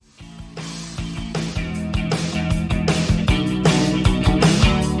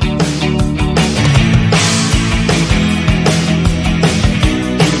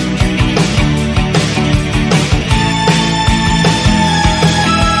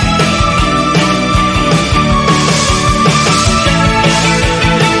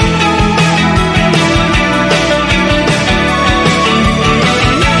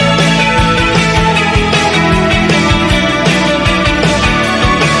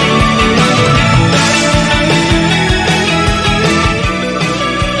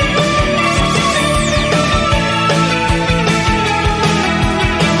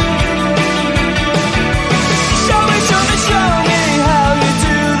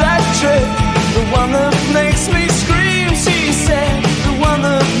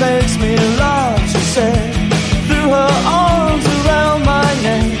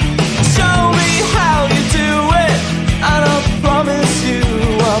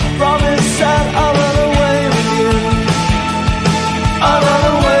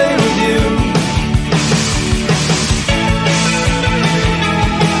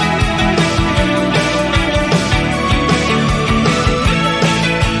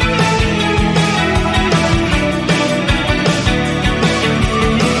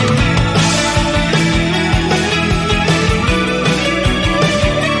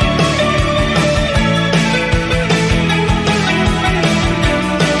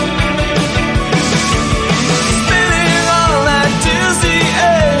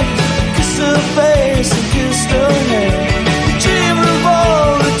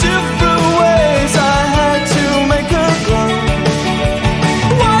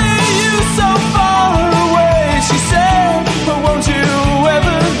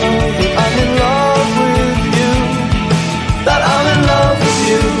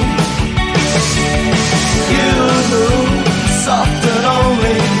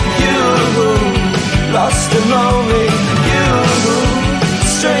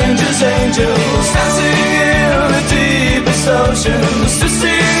angels dancing in the deepest oceans to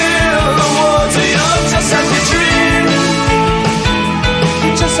steal the water. You're just like a dream,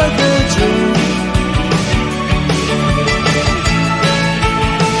 just like a dream.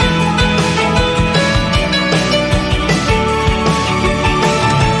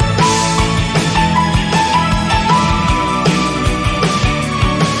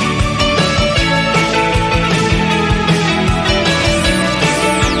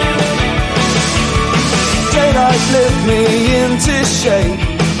 Lift me into shape.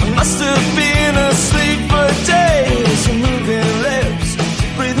 I must have been asleep for days. Your moving lips,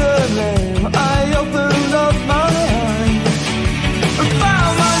 breathe her name. I opened up my eyes and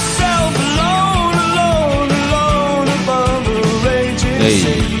found myself alone, alone, alone above a raging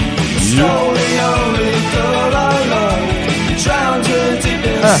sea. Slowly, only girl I love drowned her deep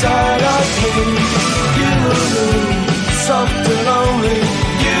inside of me. You, soft and lonely.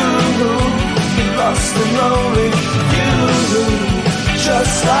 You, lost and lonely, you,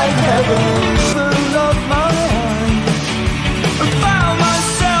 just like heaven. Opened up my eyes and found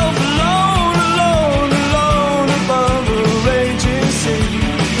myself alone, alone, alone above a raging sea.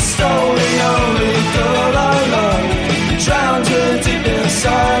 Slowly, only girl I love drowned her deep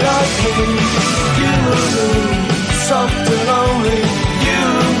inside of me. You, soft and lonely, you,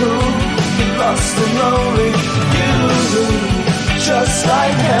 lost and lonely, you, just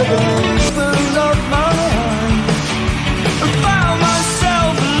like heaven. Opened up my eyes and found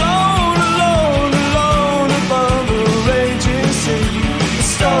myself alone, alone, alone above a raging sea.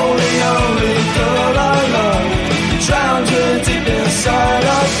 Slowly, only girl I love drowned her deep inside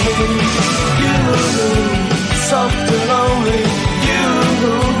of me. You, soft and lonely, you,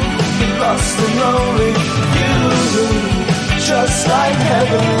 lost and lonely, you, just like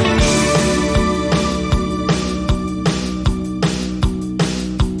heaven.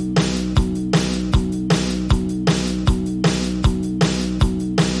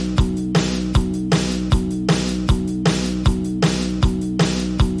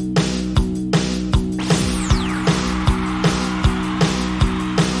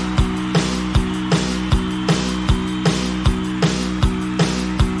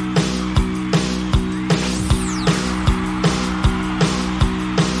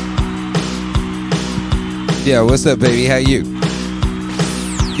 Yo, what's up, baby? How you?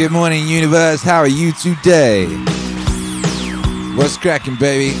 Good morning, universe. How are you today? What's cracking,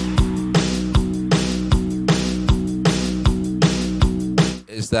 baby?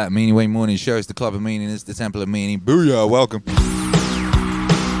 It's that Meaningwave morning show. It's the Club of Meaning. It's the Temple of Meaning. Booyah, welcome.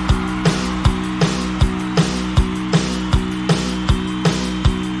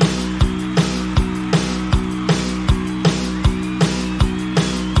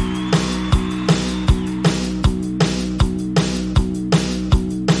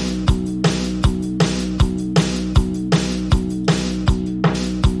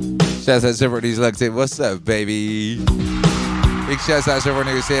 Shouts out to everyone who's looked in. What's up, baby? Big shouts out to everyone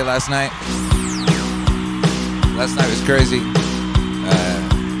who was here last night. Last night was crazy.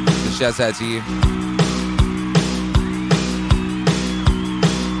 So shouts out to you.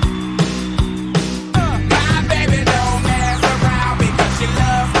 My baby don't mess around because she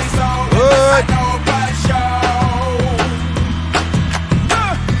loves me so much. I know for sure.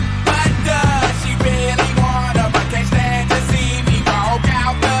 But does she really wanna? But can't stand to see me walk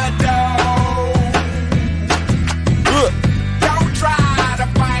out the door. Don't try to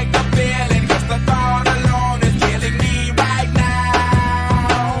fight the feeling, 'cause the thought alone is killing me right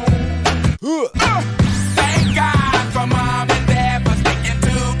now. Thank God for mom and dad for sticking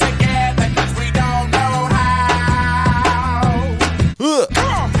two together, 'cause we don't know how.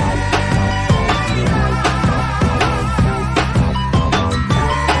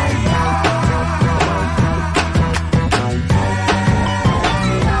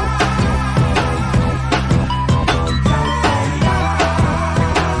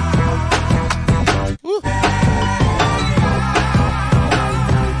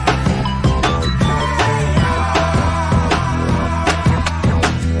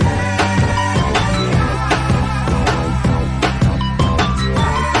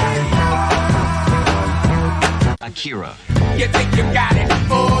 Akira. You think you got it,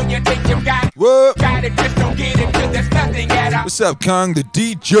 oh, you think you got it. What? Got it, just don't get it, 'cause there's nothing at all. What's up, Kong the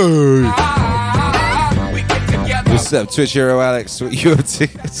DJ? We get together. What's up, Twitch Hero Alex? What you up to?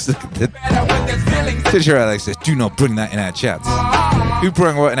 Better with this feelings. Twitch Hero Alex says, do not bring that in our chats. Who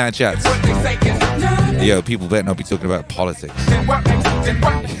bring what in our chats? What they say is nothing. Yo, people better not be talking about politics. Then what makes In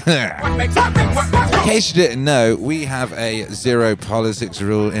case you didn't know, we have a zero politics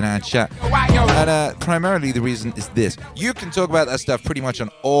rule in our chat. And primarily the reason is this. You can talk about that stuff pretty much on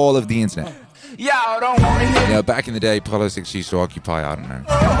all of the internet. Back in the day, politics used to occupy, I don't know,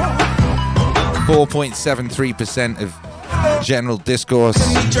 4.73% of general discourse.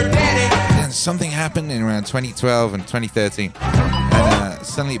 Then something happened in around 2012 and 2013. And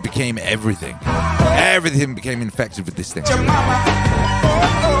suddenly it became everything. Everything became infected with this thing.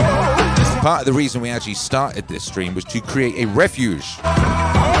 Part of the reason we actually started this stream was to create a refuge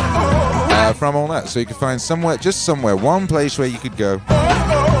from all that. So you could find somewhere, one place where you could go.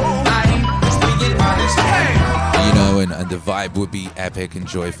 And the vibe would be epic and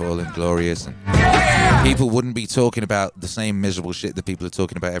joyful and glorious. And people wouldn't be talking about the same miserable shit that people are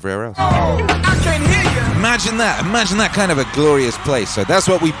talking about everywhere else. Imagine that. Imagine that kind of a glorious place. So that's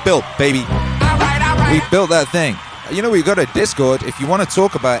what we built, baby. We built that thing. We've got a Discord. If you want to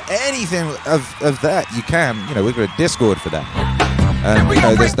talk about anything of that, you can. We've got a Discord for that.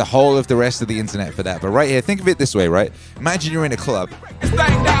 There's the whole of the rest of the internet for that. But right here, think of it this way, right? Imagine you're in a club.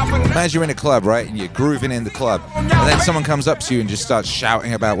 Right? And you're grooving in the club. And then someone comes up to you and just starts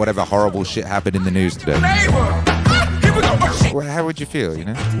shouting about whatever horrible shit happened in the news today. Well, how would you feel,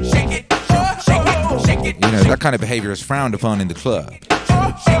 that kind of behavior is frowned upon in the club.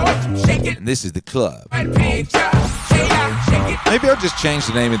 And this is the club. Maybe I'll just change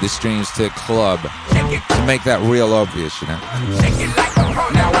the name of the streams to Club to make that real obvious, Now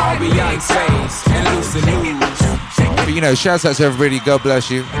all Beyonce's and Lucy News. But shouts out to everybody. God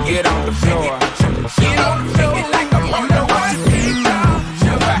bless you. Get on the floor. Get on the floor like a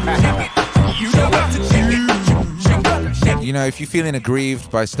if you're feeling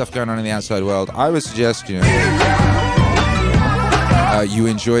aggrieved by stuff going on in the outside world, I would suggest, you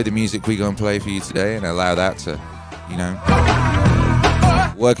enjoy the music we go and play for you today and allow that to,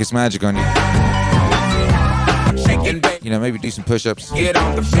 work its magic on you. Maybe do some push-ups. Get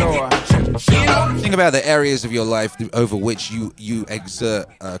on the floor. Think about the areas of your life over which you exert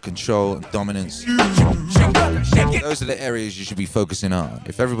control and dominance. Those are the areas you should be focusing on.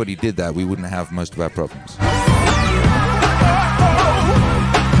 If everybody did that, we wouldn't have most of our problems.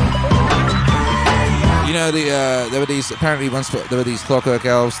 There were these clockwork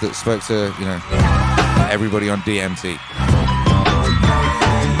elves that spoke to, everybody on DMT.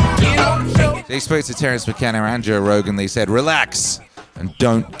 They spoke to Terrence McKenna and Joe Rogan. They said, relax and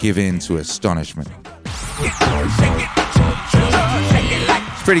don't give in to astonishment. It's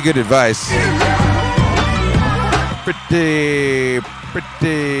pretty good advice.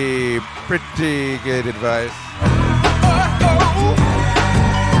 Pretty good advice.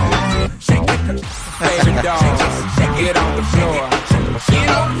 Baby dolls, get on the floor. Get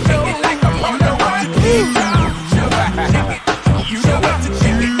on the floor like a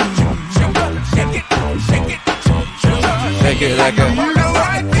Shake it like a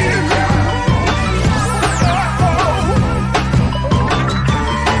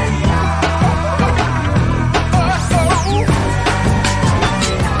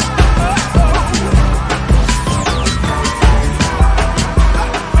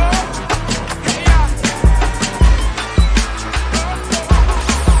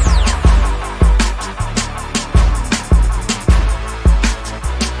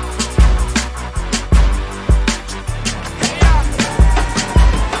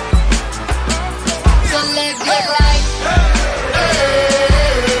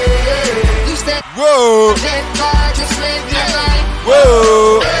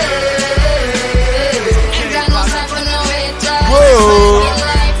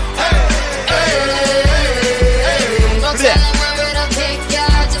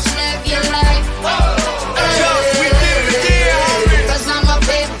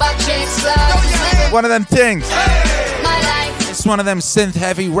one of them things. It's one of them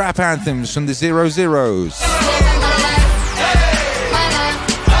synth-heavy rap anthems from the 00s.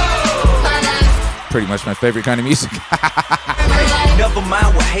 Pretty much my favorite kind of music. Never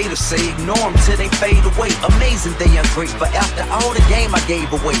mind what haters say, ignore them till they fade away. Amazing they are grateful after all the game I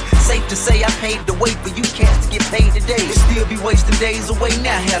gave away. Safe to say I paved the way for you cats to get paid today. Still be wasting days away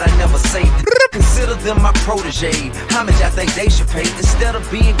now had I never saved it. Consider them my protege. How much I think they should pay? Instead of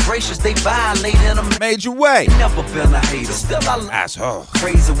being gracious, they violated them. Made your way. Never been a hater, still I asshole.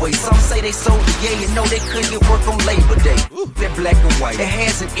 Crazy way. Some say they sold the yay and know they couldn't get work on Labor Day. They're black and white. It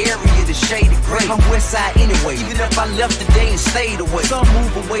has an area that's shaded gray. I'm west side anyway. Even if I left today and stayed away. Some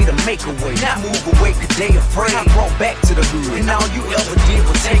move away to make a way. Not move away cause they afraid. I brought back to the hood. And all you ever did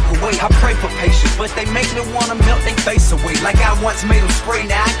was take away. I pray for patience, but they make me wanna melt their face away. Like I once made them spray,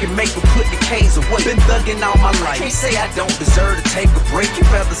 now I can make them put the K's away. Been thugging all my life, can't say I don't deserve to take a break. You'd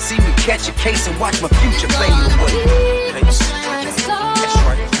rather see me catch a case and watch my future fade away. That's right.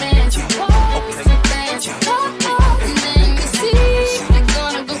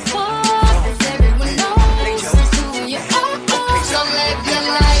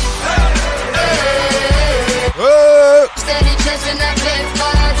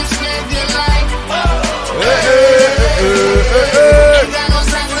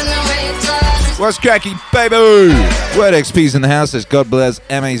 What's cracking, baby? Word XP's in the house. Says God bless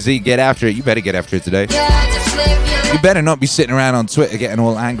MAZ. Get after it. You better get after it today. You better not be sitting around on Twitter getting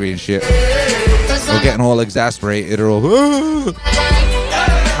all angry and shit, or getting all exasperated, or all.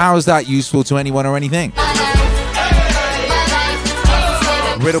 How is that useful to anyone or anything?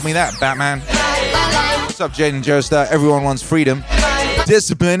 Riddle me that, Batman. What's up, Jaden Joestar? Everyone wants freedom.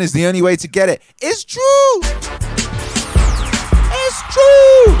 Discipline is the only way to get it. It's true. It's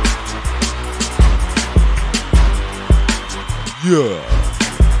true. Yeah.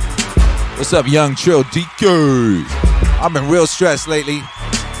 What's up, young chill DK? I've been real stressed lately.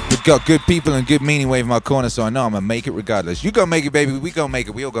 We've got good people and good Meaningwave in my corner, so I know I'm gonna make it regardless. You gonna make it, baby. We gonna make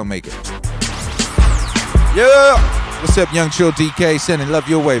it. We all gonna make it. Yeah. What's up, young chill DK? Sending love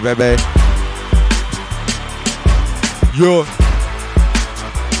your way, baby. Yeah.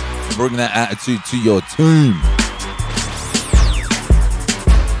 Bring that attitude to your team.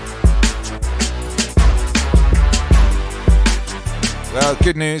 Well,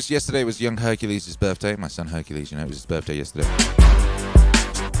 good news. Yesterday was young Hercules' birthday. My son Hercules, it was his birthday yesterday.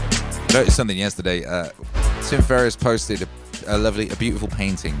 I noticed something yesterday. Tim Ferriss posted a beautiful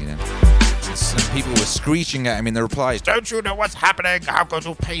painting, Some people were screeching at him in the replies. Don't you know what's happening? How could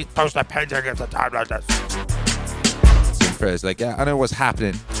you post a painting at a time like this? Tim Ferriss, yeah, I know what's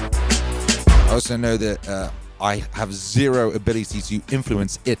happening. I also know that I have zero ability to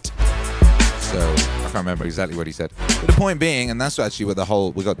influence it. So I can't remember exactly what he said. But the point being, and that's actually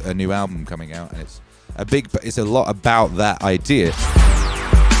what we got a new album coming out, and it's a lot about that idea.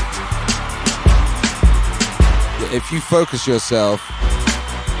 If you focus yourself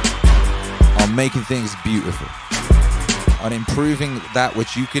on making things beautiful, on improving that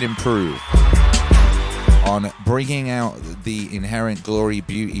which you could improve, on bringing out the inherent glory,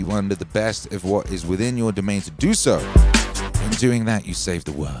 beauty, wonder, the best of what is within your domain to do so, in doing that, you save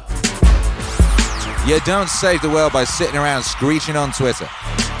the world. You don't save the world by sitting around screeching on Twitter.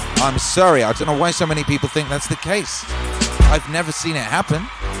 I'm sorry, I don't know why so many people think that's the case. I've never seen it happen.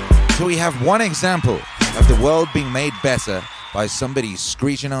 So we have one example of the world being made better by somebody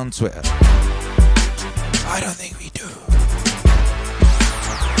screeching on Twitter. I don't think we do.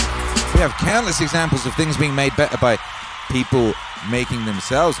 We have countless examples of things being made better by people making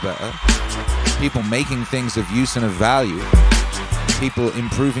themselves better, people making things of use and of value, people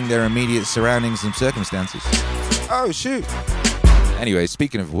improving their immediate surroundings and circumstances. Oh, shoot. Anyway,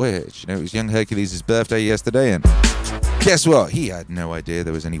 speaking of which, it was young Hercules' birthday yesterday, and guess what? He had no idea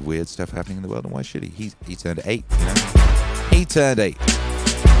there was any weird stuff happening in the world, and why should he? He turned 8, He turned 8.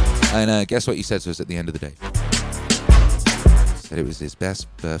 And guess what he said to us at the end of the day? He said it was his best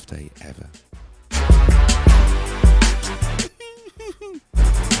birthday ever.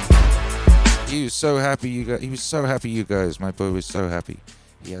 He was so happy, you guys. He was so happy, you guys. My boy was so happy.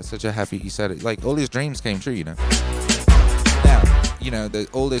 He had such a happy. He said it all his dreams came true, Now,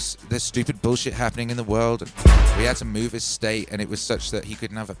 all this stupid bullshit happening in the world. And we had to move his state, and it was such that he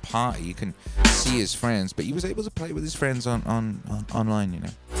couldn't have a party. He couldn't see his friends, but he was able to play with his friends online,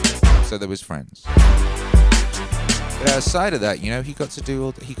 So there was friends. But outside of that, he got to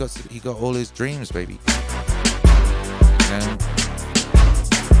do he got all his dreams, baby.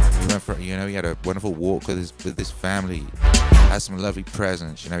 He went for, he had a wonderful walk with his family. Had some lovely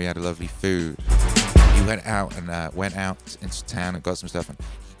presents. He had a lovely food. He went out into town and got some stuff. And he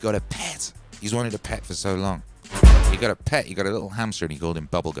got a pet. He's wanted a pet for so long. He got a pet. He got a little hamster, and he called him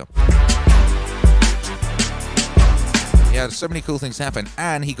Bubblegum. He had so many cool things happen,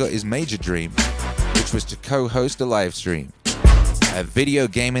 and he got his major dream, which was to co-host a live stream, a video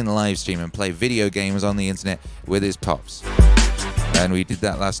gaming live stream, and play video games on the internet with his pops. And we did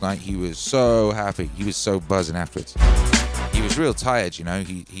that last night. He was so happy. He was so buzzing afterwards. He was real tired, He had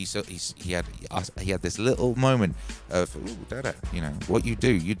this little moment of, ooh, Dada, what you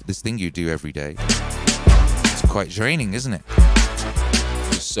do, this thing you do every day. It's quite draining, isn't it? He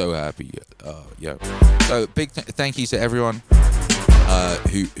was so happy. So big thank you to everyone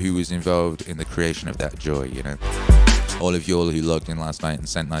who was involved in the creation of that joy. All of you all who logged in last night and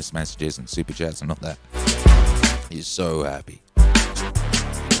sent nice messages and super chats and all that. He's so happy.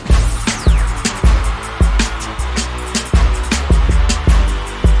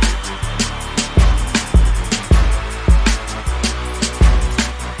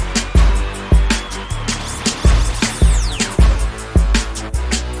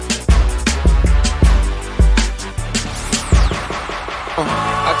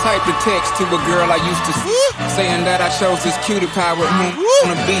 typed a text to a girl I used to see, saying that I chose this cutie pie with whom I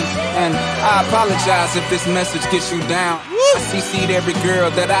wanna be. And I apologize if this message gets you down. I CC'd every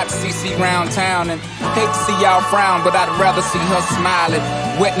girl that I'd CC round town, and hate to see y'all frown, but I'd rather see her smiling.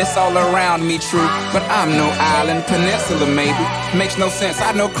 Wetness all around me, true, but I'm no island, peninsula maybe. Makes no sense,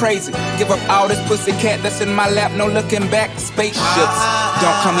 I know crazy. Give up all this pussy cat that's in my lap, no looking back. Spaceships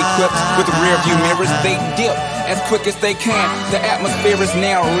don't come equipped with rear view mirrors, they dip as quick as they can. The atmosphere is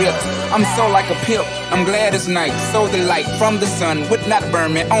now ripped. I'm so like a pimp. I'm glad it's night. So the light from the sun would not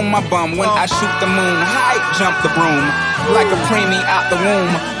burn me on my bum when I shoot the moon. High jump the broom like a preemie out the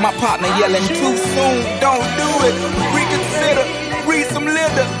womb. My partner yelling too soon. Don't do it. Reconsider. Read some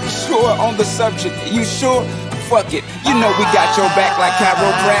litter. Sure on the subject. You sure? Fuck it. You know we got your back like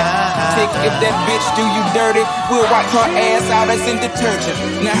chiropractic. If that bitch do you dirty, we'll wipe her ass out as in detergent.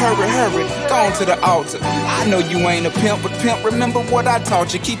 Now hurry, hurry, go on to the altar. I know you ain't a pimp, but pimp, remember what I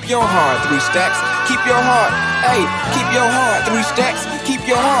taught you. Keep your heart, 3 stacks. Keep your heart, hey, keep your heart, 3 stacks. Keep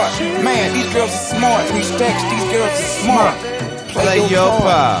your heart. Man, these girls are smart, 3 stacks. These girls are smart. Play your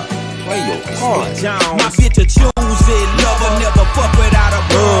part. Play your part. My bitch a choosy lover, never fuck without a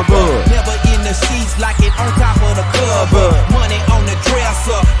rubber. Never in the seats like it on top of the cover. Money on the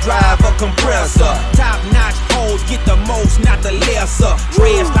dresser, drive a compressor. Top notch hoes get the most, not the lesser.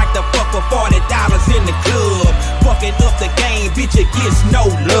 Dress like the fuck for $40 in the club. Fucking up the game, bitch, it gets no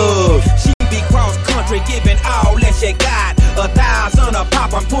love. She be cross country, giving all that she got. 1,000 a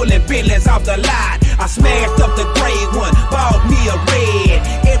pop, I'm pulling billions off the lot. I smashed up the gray one, bought me a red.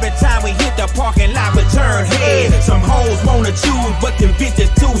 Every time we hit the parking lot, we turn head. Some hoes wanna choose, but them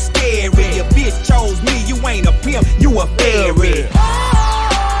bitches too scary. Your bitch chose me, you ain't a pimp, you a fairy.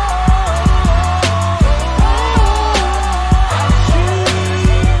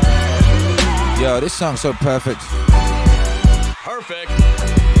 Yo, this song's so perfect. Perfect.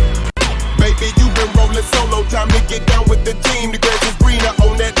 Baby, you been rolling solo, time to get down with the team. The grass is greener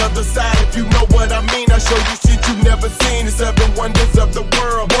on that other side, if you know what I mean. I show you shit you never seen, the 7 wonders of the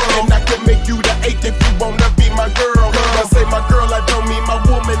world. And I can make you the 8th if you wanna be my girl. I say my girl, I don't mean my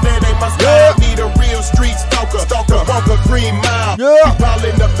woman, that ain't my style. Need a real street stalker, walk a green mile. You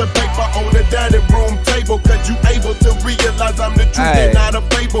piling up the paper on the dining room table, cause you able to realize I'm the truth and not a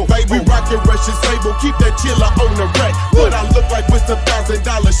fable. We rockin' Russian Sable, keep that chiller on the rack. But I look like with some $1,000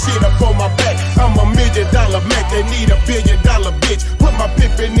 shit up on my back. I'm $1 million Mac, they need $1 billion bitch. Put my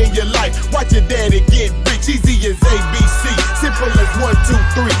pimpin' in your life, watch your daddy get rich. Easy as ABC, simple as 1, 2,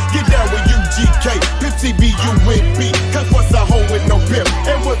 3. Get down with UGK, Pimp CBU with B. Cause what's a hoe with no pimp,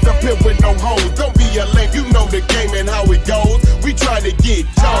 and what's a pimp with no hoes? Don't be a lame, you know the game and how it goes. We try to get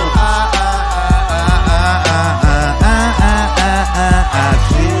Jones.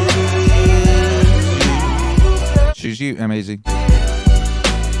 Choose you, amazing.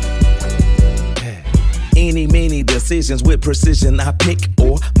 Any, many decisions with precision. I pick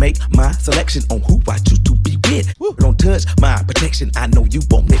or make my selection on who I choose to be with. Don't touch my protection. I know you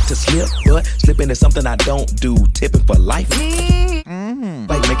want it to slip, but slipping is something I don't do. Tipping for life.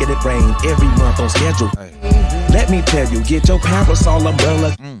 Like making it rain every month on schedule. Let me tell you, get your parasol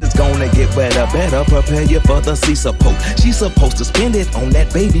umbrella. It's gonna get wetter, better prepare you for the sea support. She's supposed to spend it on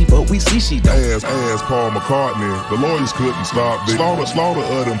that baby, but we see she don't. Ask Paul McCartney. The lawyers couldn't stop this. Slaughter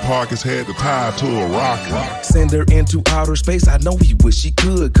of them pockets had to tie to a rocket. Send her into outer space, I know he wish he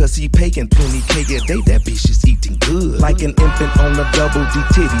could, cause he paying 20K a day, that bitch is eating good. Like an infant on a double D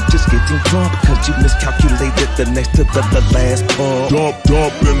titty, just getting drunk, cause you miscalculated the next to the last pump.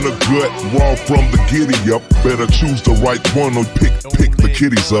 Dump in the gut, raw from the giddy up. Better choose the right one or pick the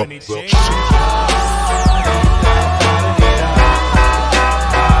kitties up.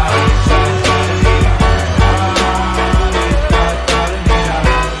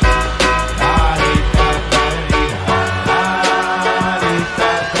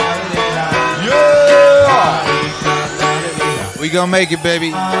 We gonna make it,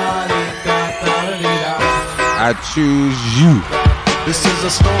 baby. I choose you. This is a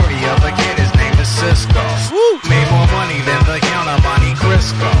story of a kid, his name is Cisco. Made more money than the Count of Monte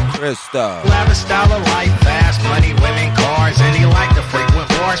Cristo. Lavish style of life, fast money, women, cars, and he liked to frequent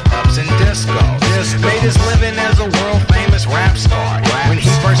bars, pubs, and discos. Made his living as a world famous rap star. When he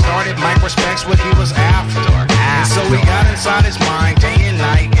first started, Mike respects what he was after. And so he got inside his mind day and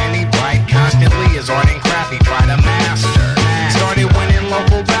night, and he bright constantly his art and craft he tried to master. Started winning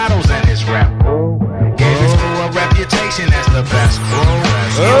local battles in his rap. Gave his crew a reputation as the best crew.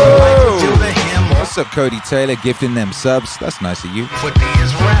 What's up, Cody Taylor, gifting them subs? That's nice of you.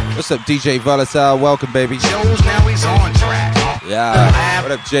 What's up, DJ Volatile? Welcome, baby. Shows now he's on track. Yeah.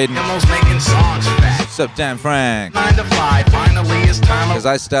 What up, Jaden? Demos making songs fast. What's up, Dan Frank? 9 to 5, finally it's time. Because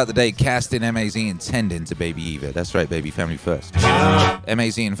I start the day casting MAZ and tending to Baby Eva. That's right, baby. Family first.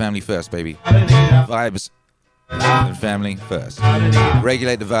 MAZ and family first, baby. Vibes and family first.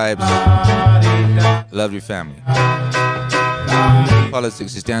 Regulate the vibes. Love your family.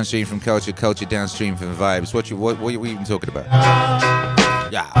 Politics is downstream from culture. Culture downstream from vibes. What are we even talking about?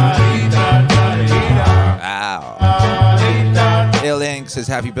 Yeah. Ow. Il Ink says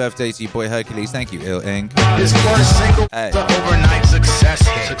happy birthday to your boy Hercules. Thank you, Il Ink. His first single, Hey. the overnight success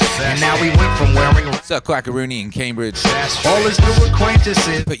hit. And now we went from wearing What's up, Quackaroony in Cambridge? all his new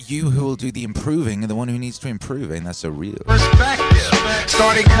acquaintances. But you who will do the improving are the one who needs to improve, ain't that so real? Perspective.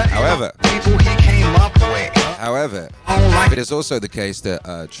 Started cutting However. people he came up with. However, it is also the case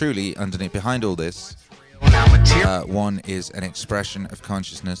that truly underneath behind all this, one is an expression of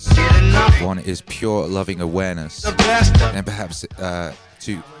consciousness, one is pure loving awareness, and perhaps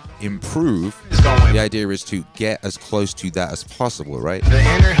to improve, the idea is to get as close to that as possible, right? The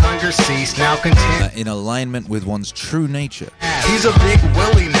inner hunger ceased, now content. In alignment with one's true nature. He's a big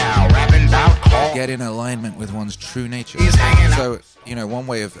Willie now, rapping about call. Get in alignment with one's true nature. He's hanging So, one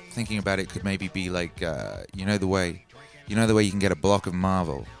way of thinking about it could maybe be like, the way you can get a block of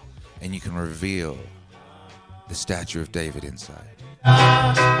marble and you can reveal the statue of David inside.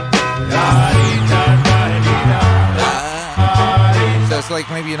 So it's like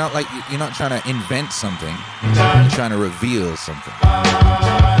maybe you're not trying to invent something, you're trying to reveal something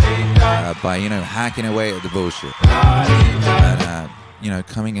by hacking away at the bullshit and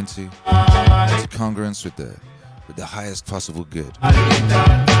coming into congruence with the highest possible good. My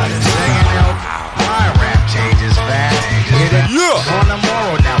rap changes fast. Yeah. On the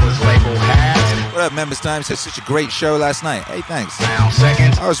moral now is labeled has. What up, Members Time? Said such a great show last night. Hey, thanks. Now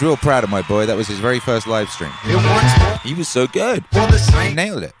seconds. I was real proud of my boy. That was his very first live stream. It once He was so good. for the He same.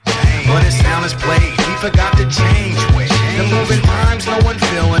 nailed it. But his sound is played. He forgot to change with the moving times. No one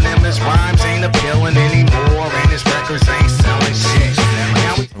feeling him. His rhymes ain't appealing anymore, and his records ain't selling shit.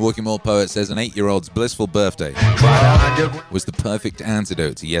 Now we Walking Mall Poet says an 8-year-old's blissful birthday try to under. was the perfect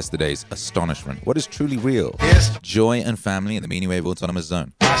antidote to yesterday's astonishment. What is truly real? Yes. Joy and family in the Meaningwave Autonomous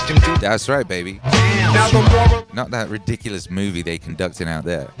Zone. Watched him do That's right, baby. now the moral. Not that ridiculous movie they conducting out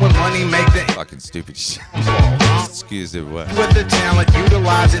there. When money make the Fucking stupid shit. Excuse the word. with the talent,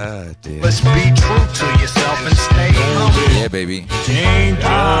 utilize it. Ah, dear. Let's be true to yourself and stay humble. Yeah, baby.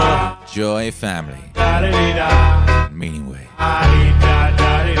 Joy, family. Meaningwave.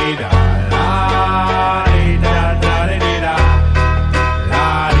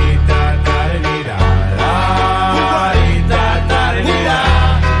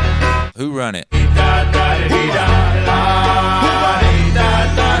 Who run it?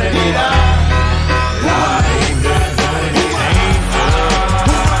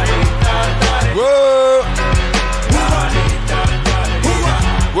 Whoa!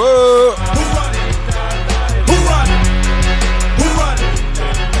 Whoa!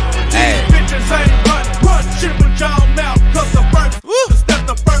 Hey.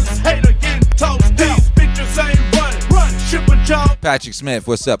 Patrick Smith,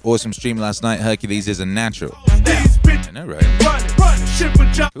 what's up? Awesome stream last night. Hercules is a natural. I know,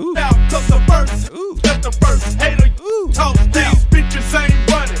 right? Ooh. Ooh.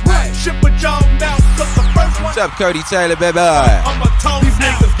 What's up, Cody Taylor, baby?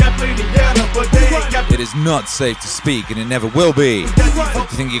 It is not safe to speak, and it never will be. I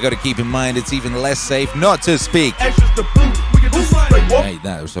think you got to keep in mind it's even less safe not to speak. Hey,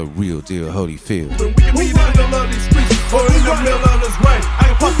 that was a real deal, Holyfield.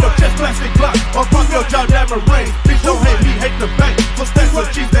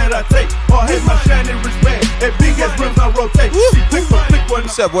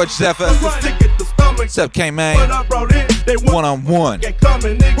 What's up, Watch Zephyr? What's up, K-Man? One-on-one.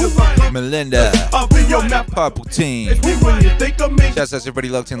 Melinda. Purple Team. Shouts out to everybody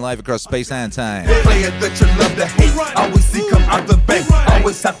locked in live across space and time. Player that you love to hate, always see come out the bank.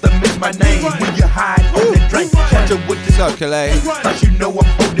 Always have to miss my name when you hide on the drink. Catch up with What's up, Calais? cause you know I'm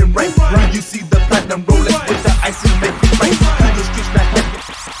holding rank. When you see the platinum rolling with the ice and make it rain. Through the streets back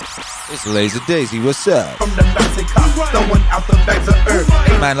It's Laser Daisy, what's up? from the bouncy cop, throwing out the bags of earth.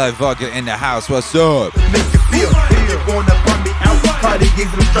 Man like Vodka in the house, what's up? Make you feel, if you wanna burn me out, party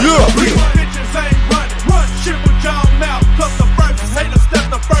gives them straight Yeah. real.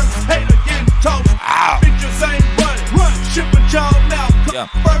 Yeah.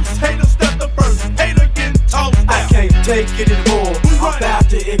 I can't take it anymore. I'm about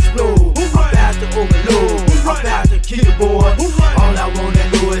to explode. I'm about to overload. I'm about to kill the boy. All I wanna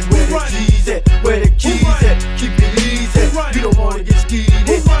know is where the keys at, where the keys at. Keep it easy. You don't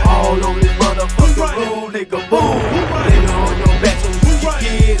all on this motherfucking room, nigga, boom. Nigga on your back so you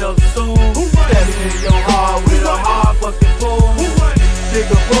can get up soon. Standing in your heart with a hard fucking boom.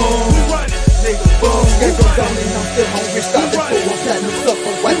 Nigga, boom. Nigga, boom. Can't go down and I'm still hungry. Starting for a platinum stuff.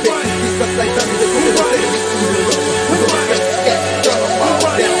 I'm white back to see stuff like that. Nigga, I'm saying it's too little. I'm gonna stress the gas, turn them all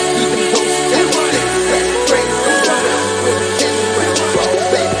down. Even those steps, stick, scratch, crazy. I'm around with a candy round. Roll,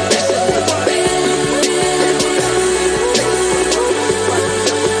 baby, that's it, with the baby.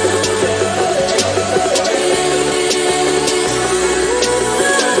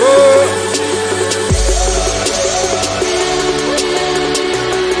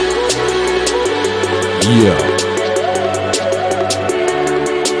 Yeah.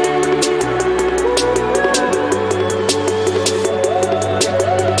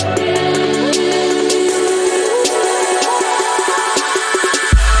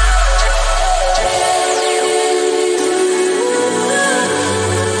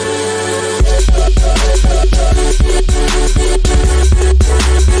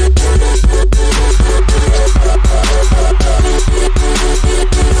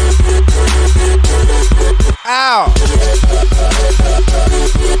 Ow!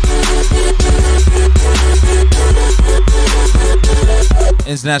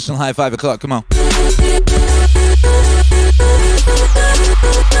 International high 5 o'clock, come on.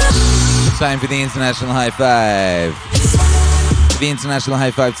 Time for the international high 5. For the international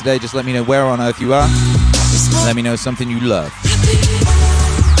high 5 today, just let me know where on earth you are. Let me know something you love.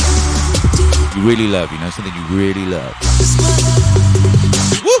 You really love, you know, something you really love.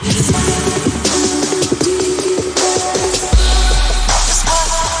 Woo!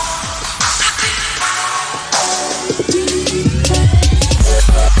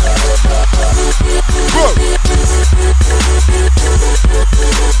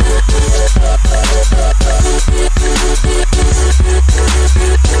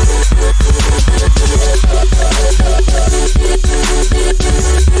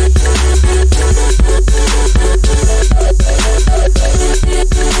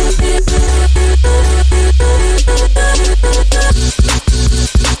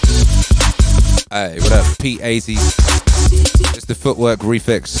 Hey, what up, Pete Azies? It's the footwork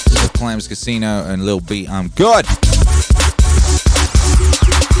refix of Clams Casino and Lil B. I'm good.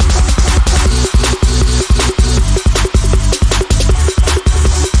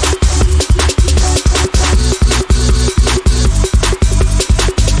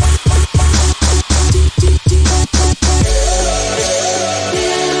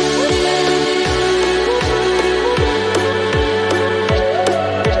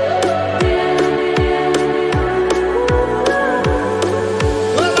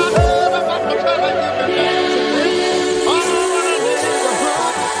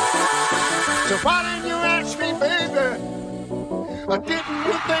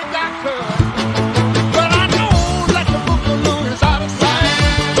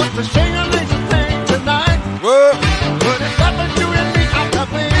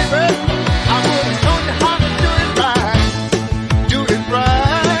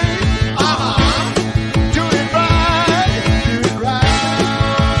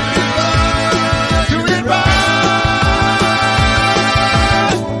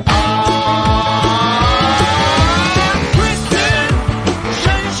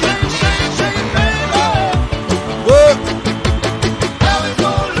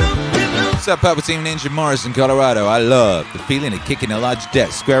 What's up, Palpatine Ninja Morris in Colorado? I love the feeling of kicking a large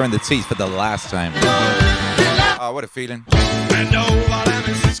deck square in the teeth for the last time. Oh, what a feeling.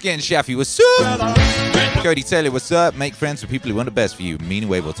 Skin Shaffy, what's up? Cody Taylor, what's up? Make friends with people who want the best for you.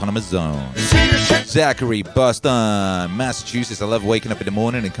 Meaningwave Autonomous Zone. Zachary, Boston, Massachusetts. I love waking up in the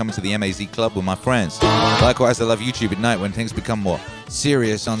morning and coming to the MAZ Club with my friends. Likewise, I love YouTube at night when things become more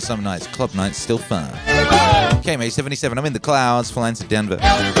serious on some nights. Club nights still fun. KMA77, I'm in the clouds, flying to Denver.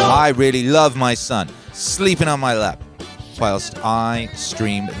 I really love my son, sleeping on my lap, whilst I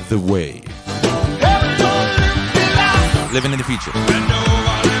stream the wave. Living in the future.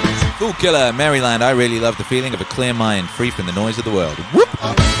 Fool Killer, Maryland, I really love the feeling of a clear mind, free from the noise of the world. Whoop!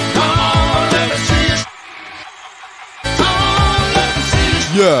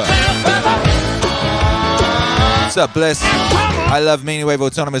 Yeah! What's up, Bliss? I love Meaningwave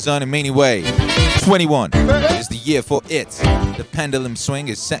Autonomous Zone and Meaningwave. 21 is the year for it. The pendulum swing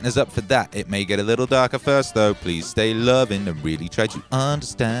is setting us up for that. It may get a little darker first, though. Please stay loving and really try to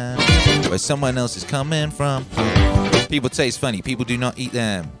understand where someone else is coming from. People taste funny. People do not eat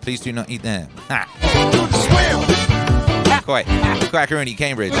them. Please do not eat them. Quite. Quackaroonie,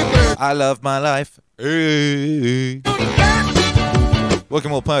 Cambridge. I love my life. Hey.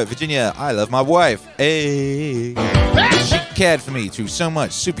 Welcome, poet Virginia. I love my wife. Hey. She cared for me through so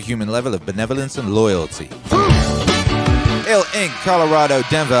much superhuman level of benevolence and loyalty. Ill Ink, Colorado,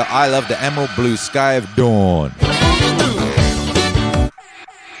 Denver. I love the emerald blue sky of dawn.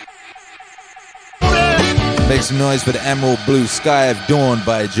 Make some noise for the emerald blue sky of dawn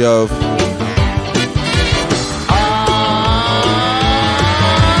by Jove.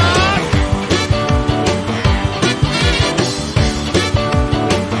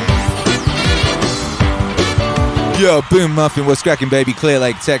 Yo, Boom Muffin, what's cracking, baby? Clear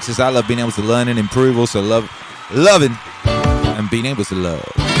Lake, Texas. I love being able to learn and improve. Also loving and being able to love.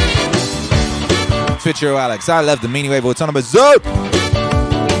 Twitcher Alex, I love the Meaningwave Autonomous Zone.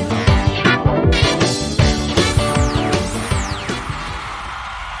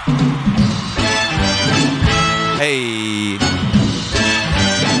 Hey.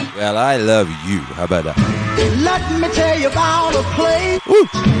 Well, I love you. How about that? Let me tell you about a place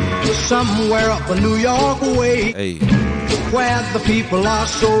somewhere up a New York way, hey, where the people are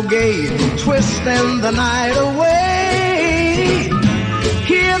so gay, twisting the night away.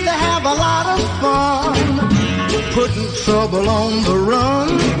 Here they have a lot of fun, putting trouble on the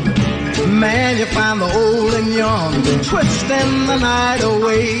run. Man, you find the old and young, twisting the night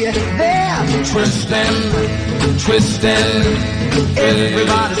away. They're twisting.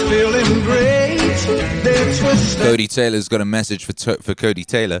 Everybody's feeling great. They're twisting. Cody Taylor's got a message for Cody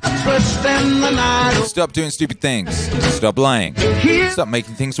Taylor. Twisting the night. Stop doing stupid things. Stop lying. Stop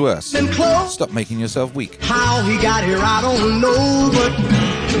making things worse. Stop making yourself weak. How he got here, I don't know, but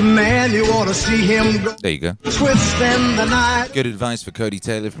man, you ought to see him go. There you go. Twisting the night. Good advice for Cody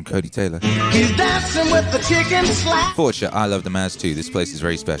Taylor from Cody Taylor. He's dancing with the chicken slap. Fortune, I love the Maz too. This place is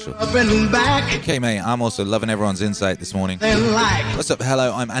very special. Up and back. Okay, mate, I'm also loving everyone's insight this morning. Then like. What's up?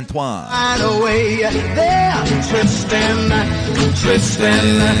 Hello, I'm Antoine. Right away, they're twisting.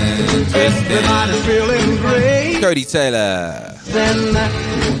 Everybody's feeling great. Cody Taylor. Then,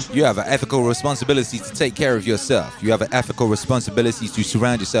 you have an ethical responsibility to take care of yourself. You have an ethical responsibility to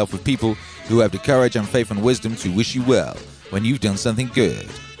surround yourself with people who have the courage and faith and wisdom to wish you well when you've done something good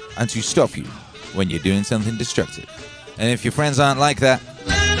and to stop you when you're doing something destructive. And if your friends aren't like that,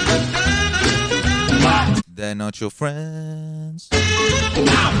 they're not your friends.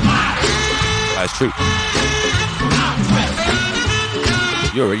 That's true.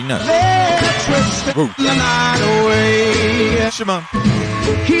 You already know. the night away. Shimon.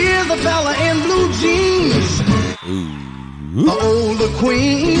 Here's the fella in blue jeans. Ooh. The older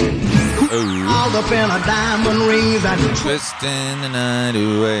queen. All up in a diamond rings and twisting the night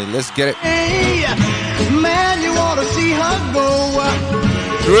away. Let's get it. Hey, man, you ought to see her go.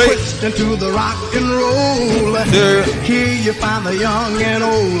 Twisting to the rock and roll. Here you find the young and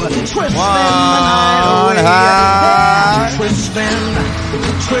old. Twisting the night away.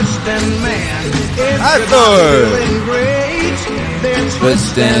 Twisting, man. Everybody's feeling great. They're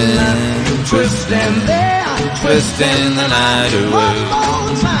twisting, they're twisting the night away. One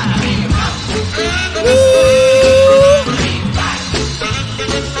more time.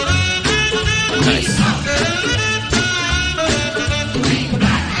 Nice.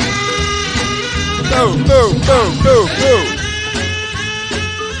 Go.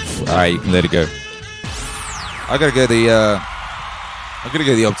 Alright, you can let it go. I gotta go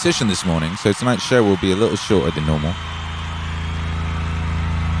to the optician this morning, so tonight's show will be a little shorter than normal.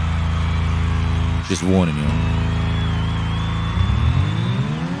 Just warning you.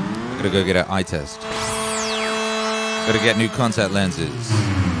 I gotta go get an eye test. Gotta get new contact lenses.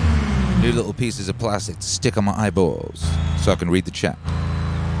 New little pieces of plastic to stick on my eyeballs so I can read the chat.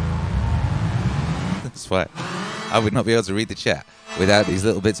 That's why I would not be able to read the chat without these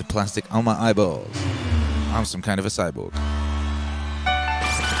little bits of plastic on my eyeballs. I'm some kind of a cyborg.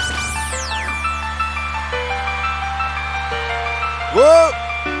 Whoa!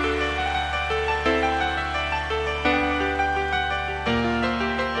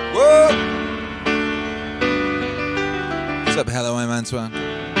 What's up? Hello, I'm Antoine.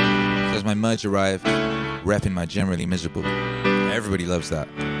 Says my merch arrived. Repping my generally miserable. Everybody loves that.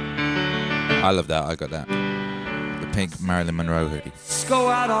 I love that. I got that. The pink Marilyn Monroe hoodie. Let's go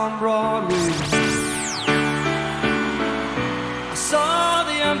out on Broadway. I saw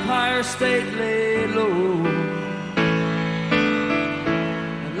the Empire State lay low.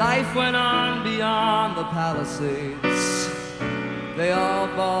 And life went on beyond the Palisades. They all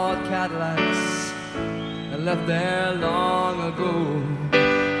bought Cadillacs and left there long ago.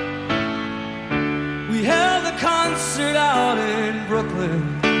 We held a concert out in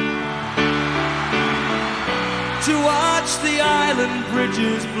Brooklyn to watch the island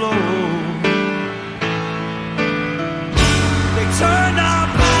bridges blow. They turned out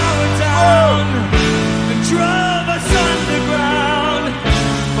town. They drove us underground,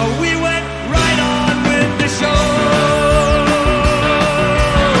 but we went right on with the show.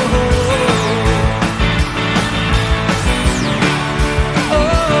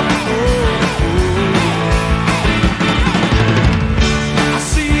 I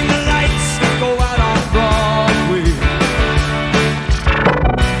seen the lights go out on Broadway.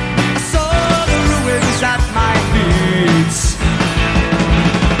 I saw the ruins at my feet.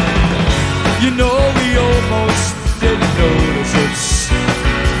 You know we almost didn't notice it.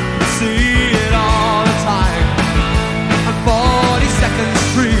 We see it all the time on 42nd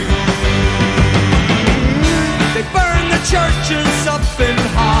Street. They burn the churches up in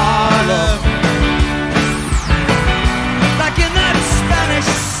Harlem, like in that Spanish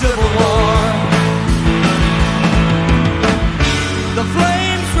Civil War. The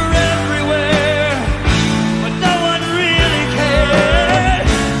flames were everywhere, but no one really cared.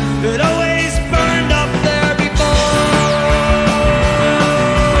 It always burned up there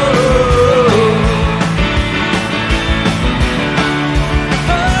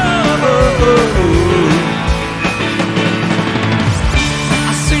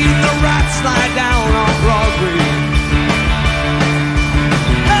I seen the rats lie down on Broadway.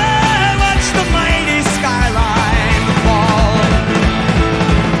 I watched the mighty skyline fall.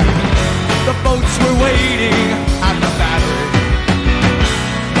 The boats were waiting at the battery.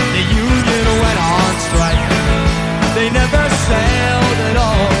 The union went on strike. They never sailed at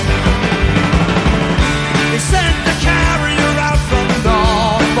all. They sent the carrier out from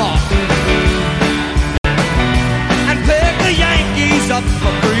Norfolk and picked the Yankees up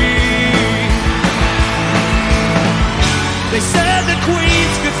for free. They said the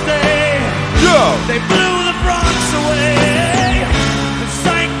Queens could stay. They blew the Bronx away and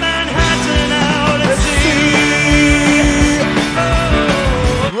sank Manhattan out at sea.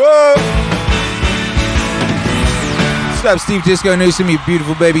 Whoa! What's up, Steve Disco Newsom, you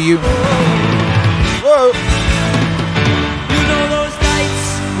beautiful baby, you. Whoa! You know those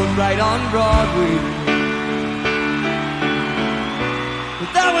nights were right on Broadway, but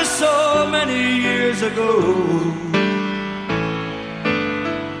that was so many years ago.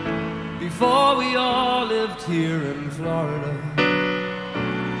 Before we all lived here in Florida,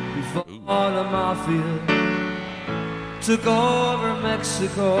 before the mafia took over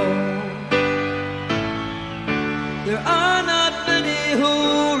Mexico. There are not many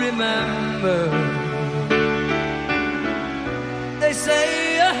who remember. They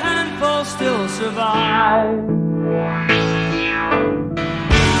say a handful still survive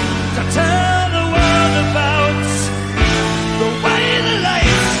to tell the world about the way the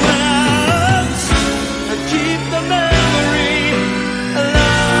lights went out and keep the memory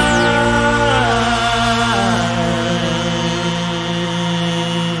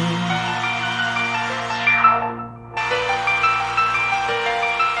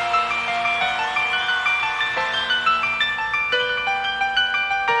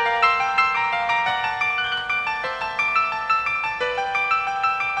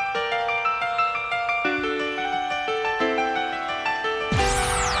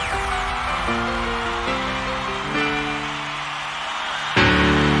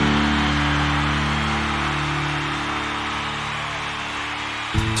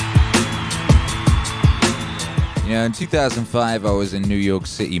Yeah, in 2005, I was in New York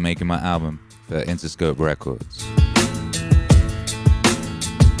City making my album for Interscope Records.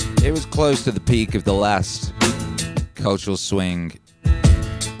 It was close to the peak of the last cultural swing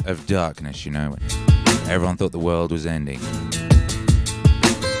of darkness, you know, when everyone thought the world was ending.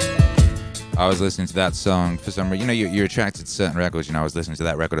 I was listening to that song for some reason. You know, you're attracted to certain records. You know, I was listening to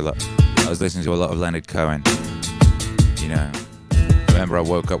that record a lot. I was listening to a lot of Leonard Cohen. You know, I remember I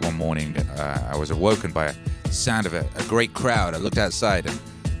woke up one morning. I was awoken by a sound of a great crowd. I looked outside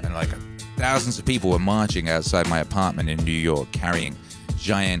and like thousands of people were marching outside my apartment in New York, carrying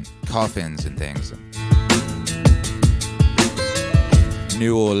giant coffins and things. And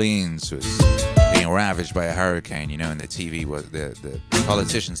New Orleans was being ravaged by a hurricane, you know, and the TV was the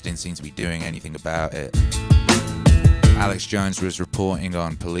politicians didn't seem to be doing anything about it. Alex Jones was reporting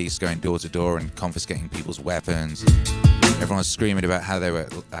on police going door to door and confiscating people's weapons. Everyone was screaming about how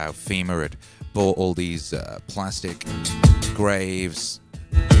FEMA had bought all these plastic graves,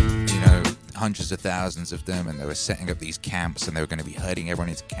 you know, hundreds of thousands of them, and they were setting up these camps, and they were going to be herding everyone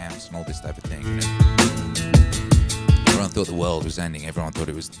into camps and all this type of thing, you know. Everyone thought the world was ending. Everyone thought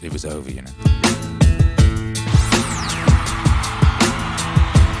it was over, you know.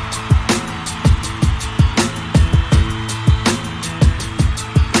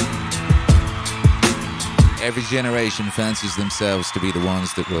 Every generation fancies themselves to be the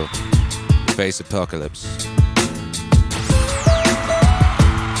ones that will face apocalypse.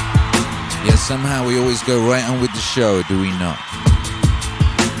 Yet somehow we always go right on with the show, do we not?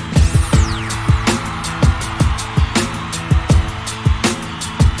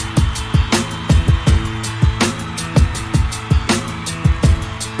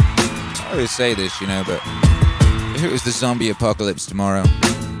 I always say this, you know, but if it was the zombie apocalypse tomorrow,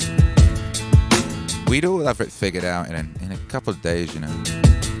 we'd all have it figured out in a couple of days, you know.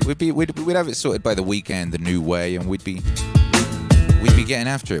 We'd have it sorted by the weekend the new way, and we'd be getting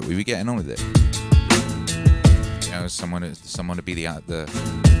after it. We'd be getting on with it. You know, someone to be the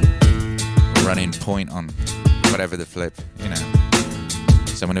running point on whatever the flip, you know.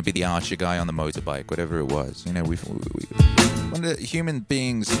 Someone to be the archer guy on the motorbike, whatever it was. You know, when the human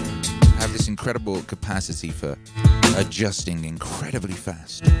beings have this incredible capacity for adjusting incredibly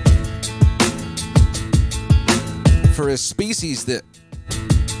fast. For a species that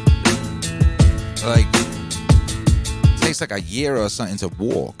takes like a year or something to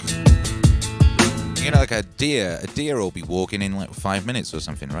walk. You know, like a deer will be walking in like 5 minutes or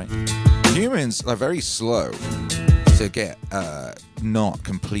something, right? Humans are very slow to get not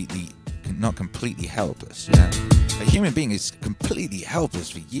completely helpless. You know? A human being is completely helpless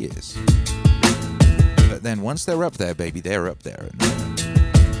for years. But then once they're up there, baby, they're up there, and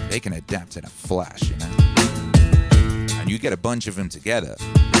they can adapt in a flash, you know. And you get a bunch of them together,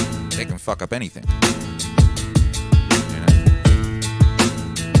 they can fuck up anything. You know?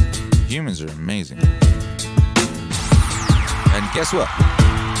 Humans are amazing. And guess what?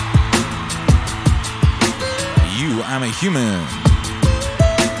 You, I'm a human.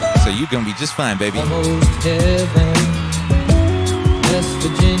 So you're gonna be just fine, baby. Almost heaven, West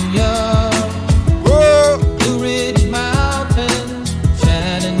Virginia. Whoa. Blue Ridge Mountains,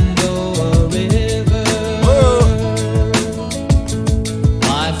 Shenandoah River. Whoa.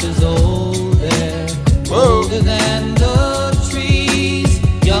 Life is older, older than the trees,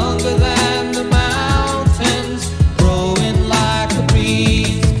 younger than the mountains, growing like a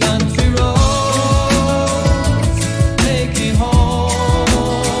breeze. Country roads take me home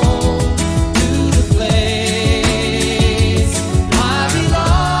to the place I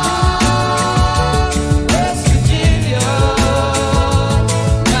belong. West Virginia,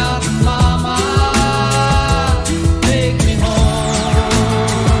 Mountain Mama, take me home.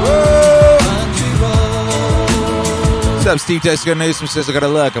 Country roads. What's up, Steve Jessica Newsom says I gotta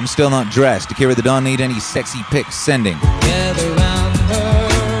look. I'm still not dressed. Akira the Don need any sexy pics sending. Gather round her,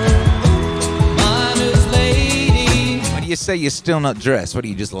 miner's lady. When you say you're still not dressed, what are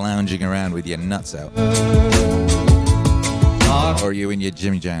you just lounging around with your nuts out? Or are you in your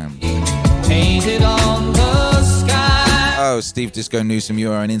Jimmy Jam? Painted on the sky, Oh, Steve Disco Newsom,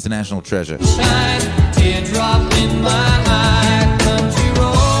 you are an international treasure. shine, teardrop in my eye. Country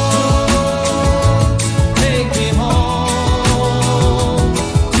roads take me home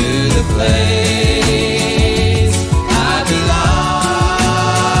to the place I belong.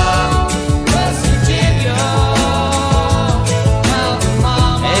 West Virginia, Mountain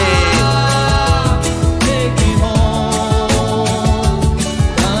Mama, take me home.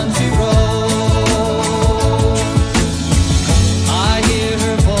 Country roads. I hear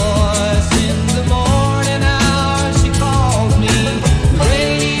her voice in the morning hour. She calls me. The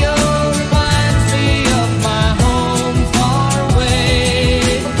radio reminds me of my home far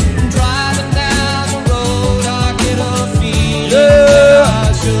away. Driving down the road, I get a feeling that I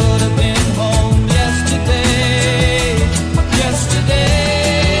should have been home yesterday.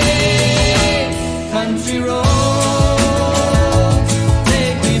 Country roads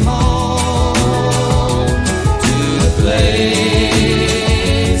take me home to the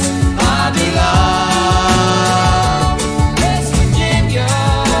place I belong. West Virginia,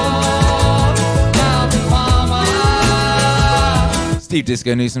 Mountain Mama. Steve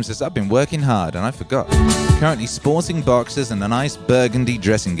Disco Newsom says, I've been working hard and I forgot. Currently sporting boxers and a nice burgundy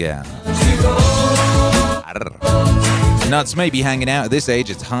dressing gown. Arr. Nuts may be hanging out at this age,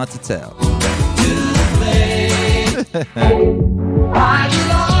 it's hard to tell.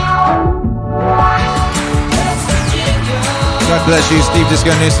 God bless you, Steve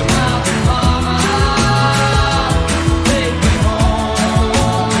Disco Newsom.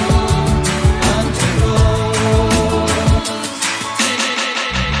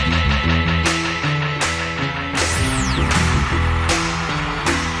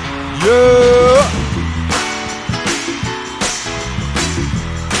 Yeah!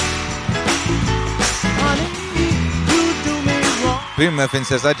 Boom Muffin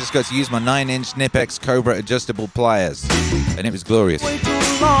says, I just got to use my 9-inch Nipex Cobra adjustable pliers, and it was glorious. Is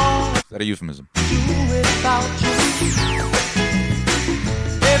that a euphemism? If I without you.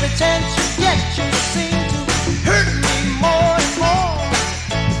 Every chance you get, you seem to hurt me more and more.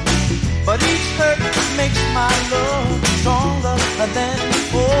 But each hurt makes my love stronger than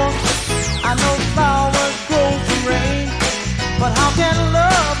before. I know flowers grow from rain, but how can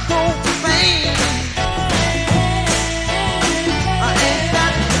love grow from pain? Ain't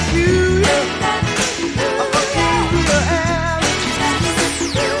that peculiar? A peculiar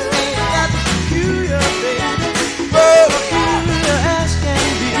attitude. Ain't that peculiar, baby? Peculiar as can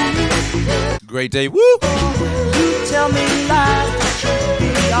be. Great day, woo! You tell me lies that should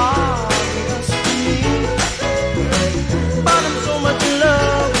be obvious to me, but I'm so much in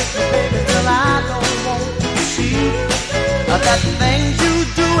love with you, baby, till I don't want to see that things you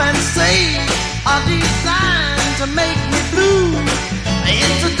do and say are designed to make me blue.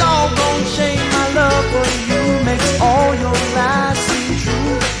 It's a doggone shame my love for you makes all your lies seem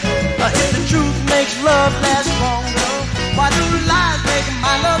true. If the truth makes love last longer, why do lies make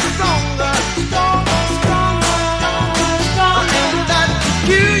my love stronger? Stronger, stronger, stronger. Ain't that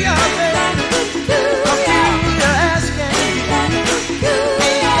peculiar, baby? Peculiar as can be.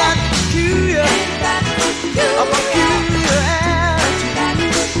 Ain't that peculiar? A peculiar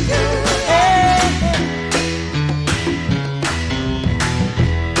attitude. Hey.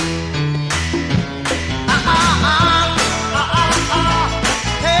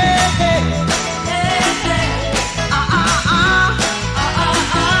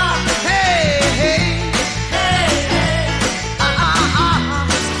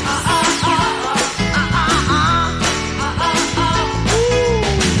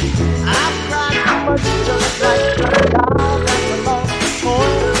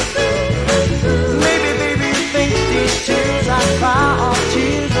 Maybe baby thinks these tears I cry are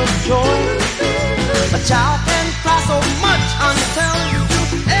tears of joy. A child can cry so much until you do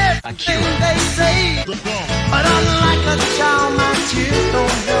everything they say. But unlike a child, my tears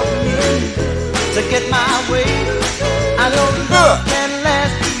don't help me to get my way. I know love can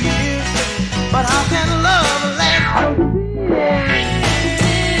last for years, but how can love last for years?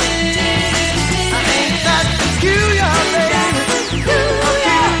 Ain't that peculiar, baby?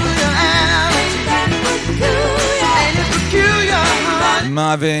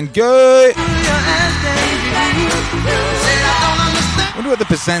 Marvin Gaye. Wonder what the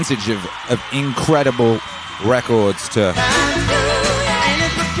percentage of incredible records to,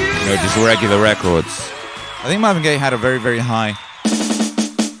 just regular records. I think Marvin Gaye had a very, very high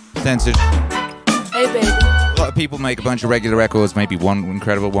percentage. Hey, baby. A lot of people make a bunch of regular records, maybe one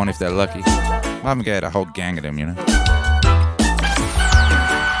incredible one if they're lucky. Marvin Gaye had a whole gang of them, you know.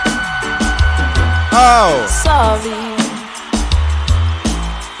 Oh! Sorry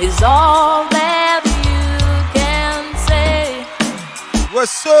is all that you can say.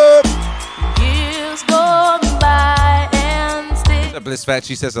 What's up? Years gone by and still. What's up, Bliss Fat?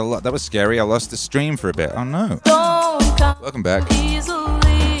 She says a lot. That was scary. I lost the stream for a bit. Oh no. Don't come Welcome back.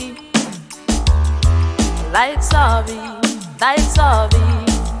 easily. Like sorry, like sorry.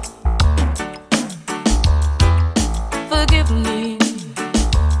 Forgive me.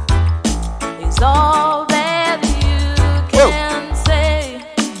 Is all that you can say.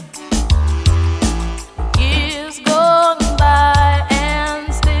 Years gone by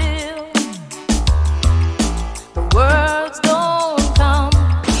and still the words don't come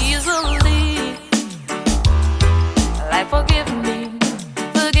easily. Like forgive me,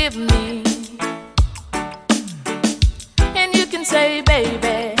 forgive me. And you can say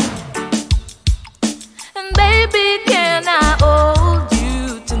baby, and baby can I hold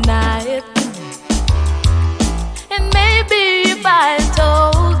you tonight? And maybe if I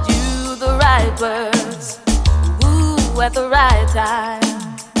told you the right words, ooh, at the right time,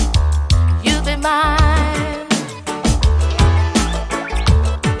 you'd be mine.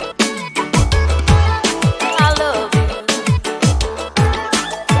 I love you.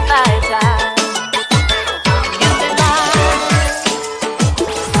 Right time, you'd be mine.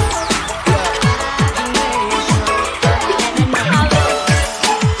 I love you.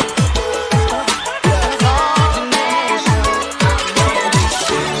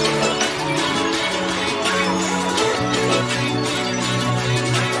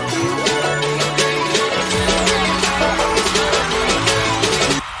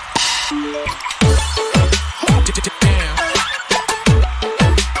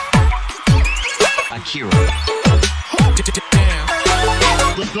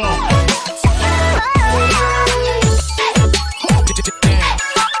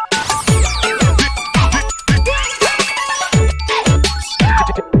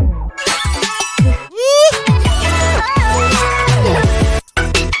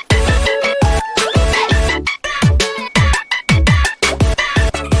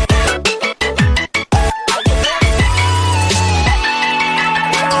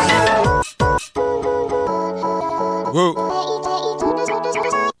 Whoa.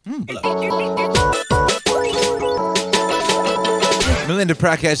 Melinda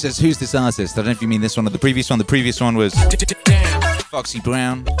Prakash says, who's this artist? I don't know if you mean this one or the previous one. The previous one was Foxy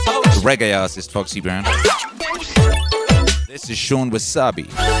Brown, the reggae artist Foxy Brown. This is Sean Wasabi.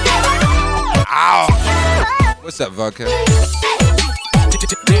 Ow! What's up, Vodka?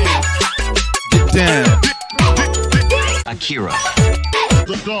 Get down. Akira.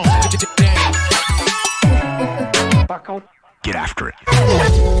 Get after it.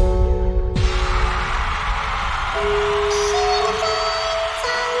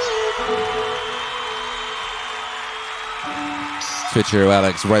 Twitcher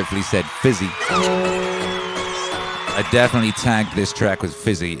Alex rightfully said Fizzy. I definitely tagged this track with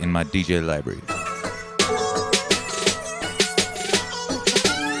Fizzy in my DJ library.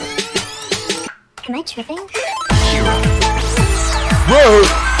 Am I tripping? Whoa!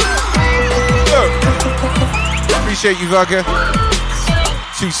 Whoa! Appreciate you, Vodka.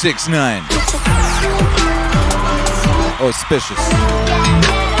 269. Auspicious.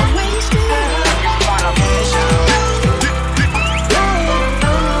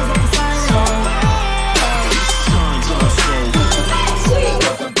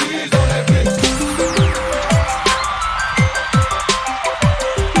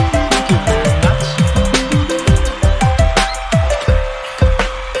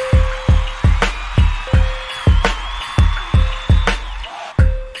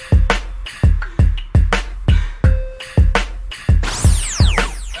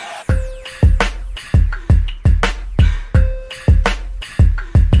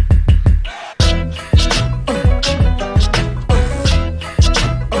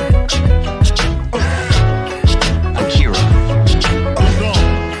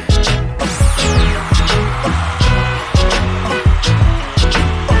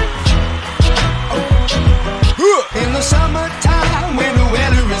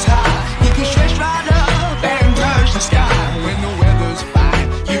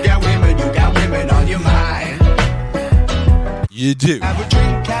 You do. Have a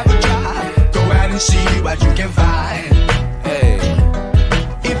drink, have a drive, go out and see what you can find. Hey.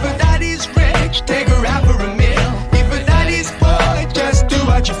 If a daddy's rich, take her out for a meal. If a daddy's poor, just do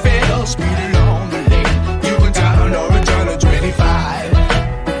what you feel. Speed along the lane, you can turn or a turn of 25.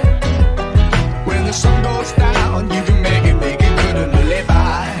 When the sun goes down, you can make it good and live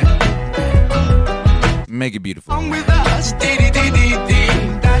by. Make it beautiful. Come with us, dee dee dee dee dee,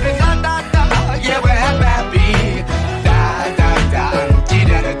 da da da da da, yeah we're happy.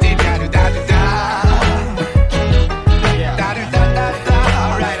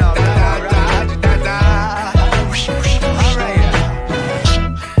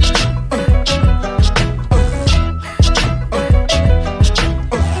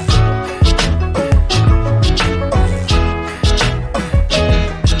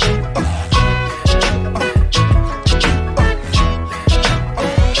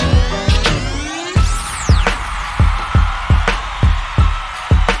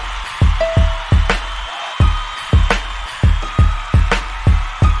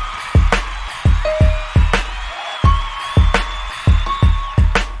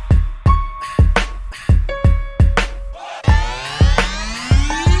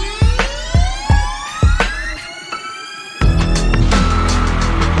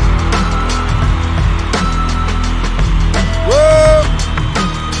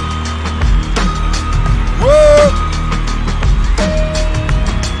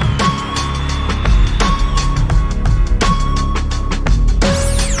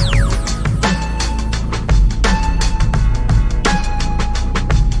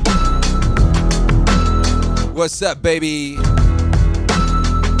 What's up, baby?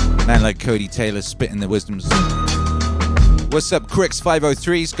 Man like Cody Taylor spitting the wisdoms. What's up,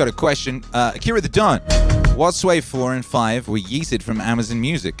 Crix503's got a question. Akira the Don, what's Wave 4 and 5 were yeeted from Amazon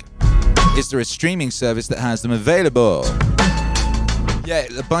Music? Is there a streaming service that has them available? Yeah,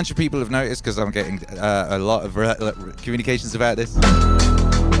 a bunch of people have noticed because I'm getting a lot of communications about this.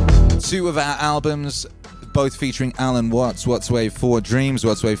 2 of our albums, both featuring Alan Watts, What's Wave 4 Dreams,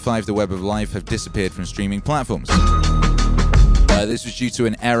 What's Wave 5 The Web of Life, have disappeared from streaming platforms. This was due to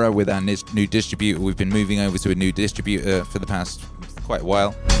an error with our new distributor. We've been moving over to a new distributor for the past quite a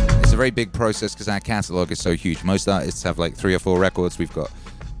while. It's a very big process because our catalog is so huge. Most artists have like 3 or 4 records. We've got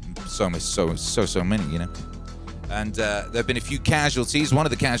so many, you know. And there have been a few casualties. One of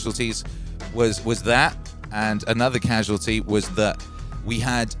the casualties was that, and another casualty was that we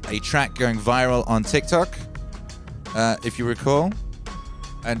had a track going viral on TikTok, if you recall.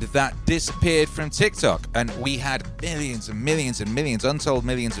 And that disappeared from TikTok. And we had millions and millions and millions, untold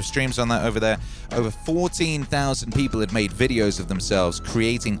millions of streams on that over there. Over 14,000 people had made videos of themselves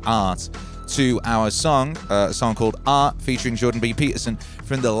creating art to our song, a song called Art, featuring Jordan B. Peterson,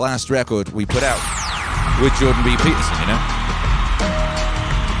 from the last record we put out with Jordan B. Peterson, you know?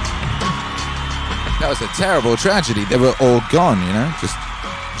 That was a terrible tragedy. They were all gone, you know? Just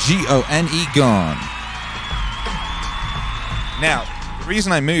G-O-N-E, gone. Now, the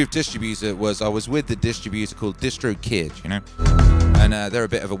reason I moved distributor was I was with the distributor called DistroKid, you know? And they're a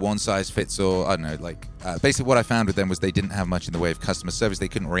bit of a one-size-fits-all, I don't know, like... basically what I found with them was they didn't have much in the way of customer service. They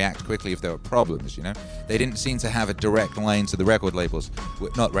couldn't react quickly if there were problems, you know? They didn't seem to have a direct line to the record labels.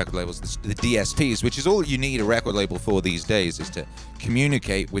 Not record labels, the DSPs, which is all you need a record label for these days, is to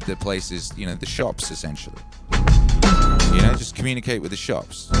communicate with the places, you know, the shops, essentially. You know, just communicate with the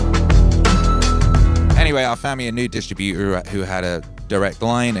shops. Anyway, I found me a new distributor who had a direct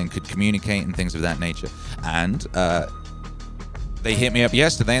line and could communicate and things of that nature. And they hit me up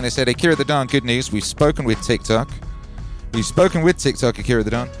yesterday and they said, Akira the Don, good news. We've spoken with TikTok. Akira the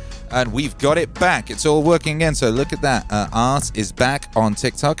Don. And we've got it back. It's all working again. So look at that. Art is back on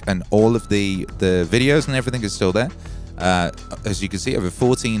TikTok and all of the videos and everything is still there. As you can see, over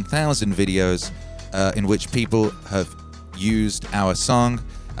 14,000 videos in which people have used our song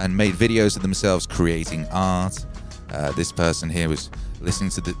and made videos of themselves creating art. This person here was listening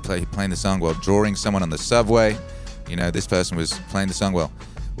to playing the song while drawing someone on the subway. You know, this person was playing the song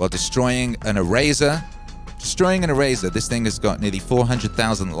while destroying an eraser. This thing has got nearly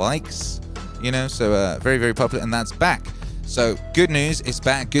 400,000 likes. You know, so very, very popular, and that's back. So good news, it's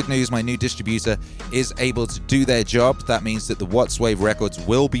back. Good news, my new distributor is able to do their job. That means that the WhatsWave records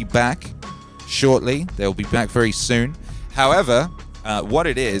will be back shortly. They'll be back very soon. However, what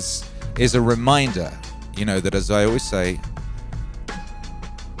it is a reminder, you know, that as I always say,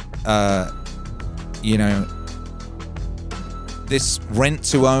 you know, this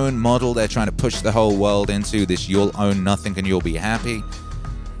rent-to-own model they're trying to push the whole world into, this you'll own nothing and you'll be happy,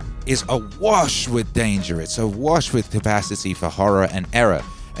 is awash with danger. It's awash with capacity for horror and error.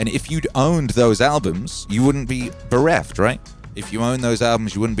 And if you'd owned those albums, you wouldn't be bereft, right? If you own those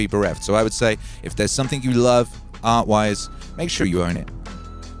albums, you wouldn't be bereft. So I would say, if there's something you love, art-wise, make sure you own it.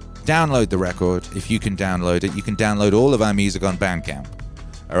 Download the record. If you can download it, you can download all of our music on Bandcamp.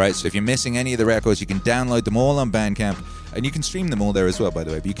 All right, so if you're missing any of the records, you can download them all on Bandcamp, and you can stream them all there as well, by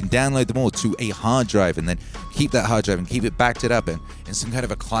the way. But you can download them all to a hard drive, and then keep that hard drive and keep it backed it up in some kind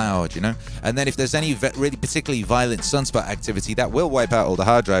of a cloud, you know? And then if there's any really particularly violent sunspot activity, that will wipe out all the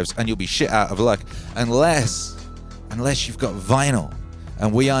hard drives, and you'll be shit out of luck, unless you've got vinyl.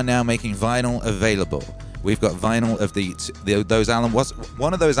 And we are now making vinyl available. We've got vinyl of those Alan Watts.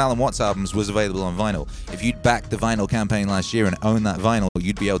 One of those Alan Watts albums was available on vinyl. If you'd backed the vinyl campaign last year and owned that vinyl,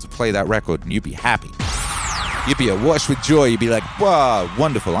 you'd be able to play that record and you'd be happy. You'd be awash with joy. You'd be like, wow,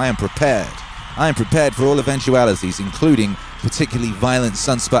 wonderful. I am prepared. I am prepared for all eventualities, including particularly violent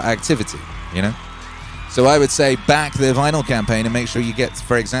sunspot activity, you know? So I would say back the vinyl campaign and make sure you get,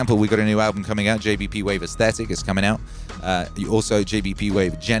 for example, we got a new album coming out, JBP Wave Aesthetic is coming out. Also, JBP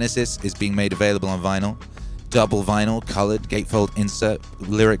Wave Genesis is being made available on vinyl. Double vinyl, colored, gatefold insert,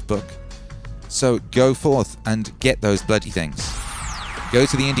 lyric book. So go forth and get those bloody things. Go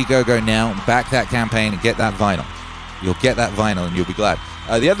to the Indiegogo now, back that campaign and get that vinyl. You'll get that vinyl and you'll be glad.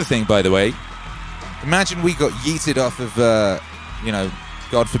 The other thing, by the way, imagine we got yeeted off of, you know,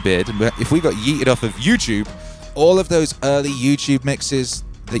 God forbid, if we got yeeted off of YouTube, all of those early YouTube mixes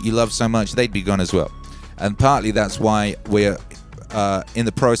that you love so much, they'd be gone as well. And partly that's why we're in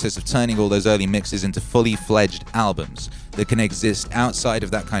the process of turning all those early mixes into fully fledged albums that can exist outside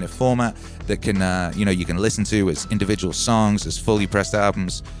of that kind of format, that can, you know, you can listen to as individual songs, as fully pressed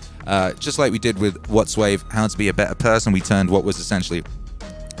albums. Just like we did with WhatsWave, How to Be a Better Person, we turned what was essentially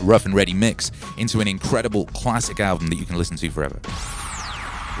a rough and ready mix into an incredible classic album that you can listen to forever.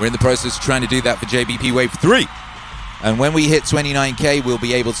 We're in the process of trying to do that for JBP Wave 3. And when we hit 29K, we'll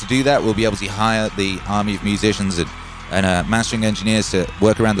be able to do that. We'll be able to hire the army of musicians and mastering engineers to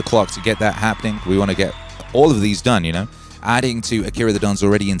work around the clock to get that happening. We want to get all of these done, you know, adding to Akira the Don's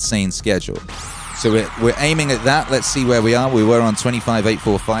already insane schedule. So we're aiming at that. Let's see where we are. We were on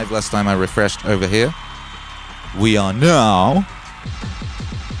 25,845 last time I refreshed over here. We are now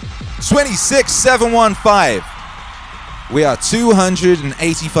 26,715. We are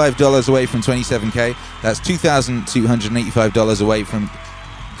 $285 away from 27K. That's $2,285 away from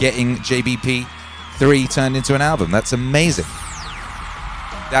getting JBP 3 turned into an album. That's amazing.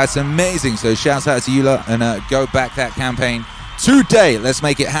 That's amazing. So shouts out to you lot and go back that campaign today. Let's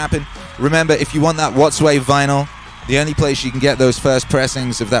make it happen. Remember, if you want that WhatsWave vinyl, The only place you can get those first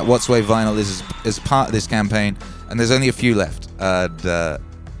pressings of that What's Way vinyl is part of this campaign, and there's only a few left. Yeah,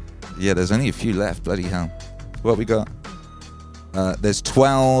 there's only a few left. Bloody hell. What we got? There's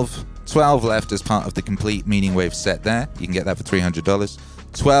 12 left as part of the complete Meaningwave set there. You can get that for $300.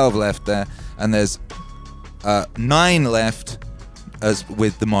 12 left there, and there's 9 left as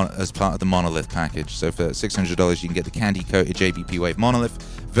part of the Monolith package. So for $600, you can get the candy-coated JBP Wave Monolith.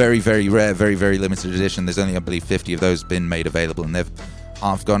 Very, very rare, very, very limited edition. There's only, I believe, 50 of those been made available, and they've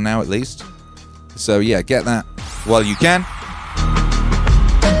half gone now at least. So yeah, get that while you can.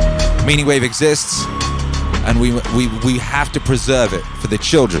 Meaningwave exists, and we have to preserve it for the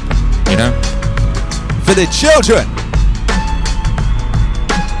children, you know? For the children!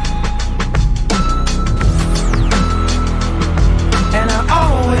 And I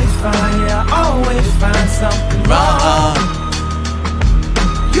always find something wrong.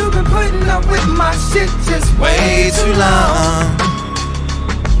 You've been putting up with my shit just way too long.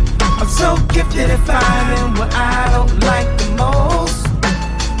 I'm so gifted at finding what I don't like the most.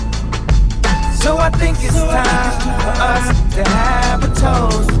 So I think it's time for us to have a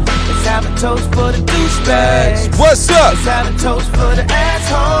toast. Let's have a toast for the douchebags. What's up? Let's have a toast for the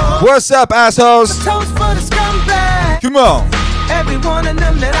assholes. What's up, assholes? A toast for the scumbags. Come on. Every one of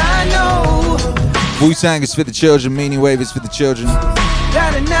them that I know. Wu-Tang is for the children. Meaningwave is for the children.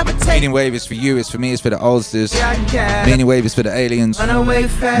 Meaningwave is for you, it's for me, it's for the oldsters. Meaningwave is for the aliens.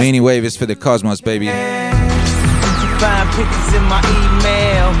 Meaningwave is for the cosmos, baby. Find pictures in my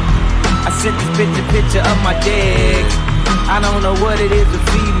email. I sent this bitch a picture of my dick. I don't know what it is with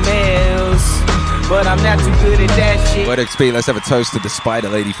females, but I'm not too good at that shit. What XP, let's have a toast to the spider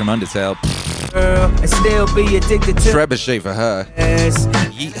lady from Undertale. Girl, and still be addicted to trebuchet for her.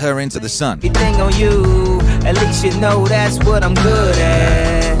 Yeet her into the sun. Everything on you, at least you know that's what I'm good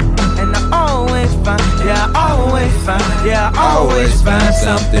at. And I always find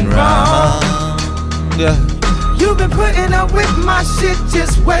something wrong. Yeah. You've been putting up with my shit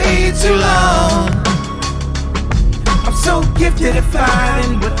just way too long. I'm so gifted at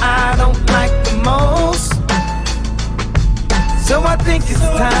finding what I don't like the most. So I think it's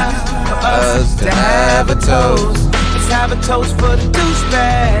time for us to have a toast. Let's have a toast for the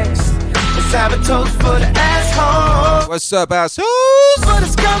douchebags. Let's have a toast for the assholes. What's up, assholes? For the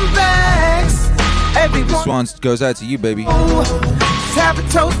scumbags. Everyone. This one goes out to you, baby. Let's have a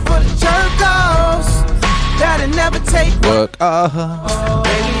toast for the jerk-offs that'll never take work.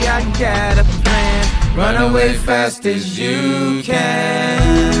 Baby, I got a plan. Run away fast as you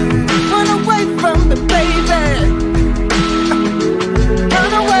can. Run away from me, baby.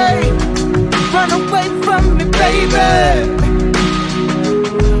 Run away from me, baby.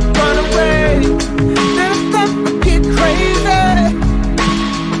 Run away, then I get crazy.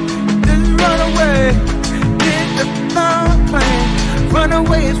 Just run away, get the thumb plan. Run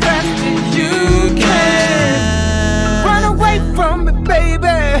away as fast as you can. Run away from me,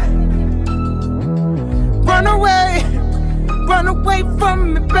 baby. Run away from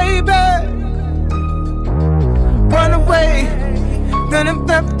me, baby. Run away, then I'm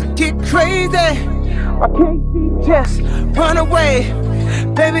about to get crazy. I can't see, just run away.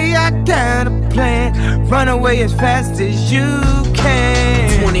 Baby, I got a plan. Run away as fast as you can.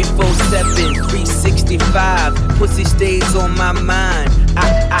 24/7, 365. Pussy stays on my mind.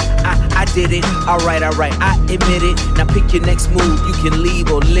 I did it. Alright, I admit it. Now pick your next move. You can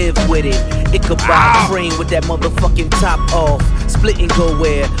leave or live with it. It could buy a train with that motherfucking top off. Split and go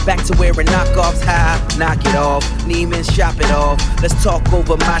where? Back to wearing knockoffs. High, knock it off. Neiman, shop it off. Let's talk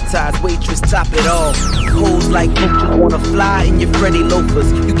over my ties. Waitress, top it off. Hoes like roaches wanna fly in your Freddy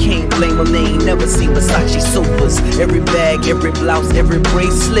loafers. You can't blame them. They ain't never seen Versace sofas. Every bag, every blouse, every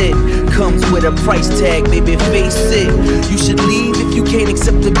bracelet comes with a price tag. Baby, face it. You should leave if you can't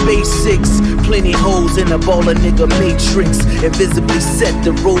accept the basics. Plenty holes in a baller nigga matrix. Invisibly set,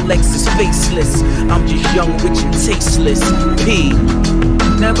 the Rolex is faceless. I'm just young, rich, and tasteless. P.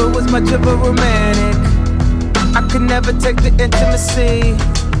 Never was much of a romantic. I could never take the intimacy.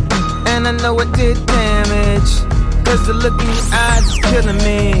 And I know it did damage. Cause the look in your eyes is killing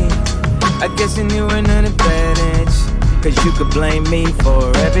me. I guess you knew an advantage. Cause you could blame me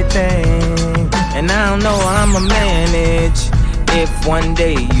for everything. And I don't know how I'ma manage if one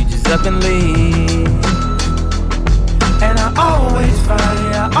day you just up and leave. And I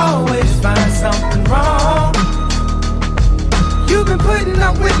always find something wrong. You've been putting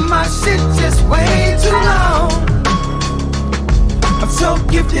up with my shit just way too long. I'm so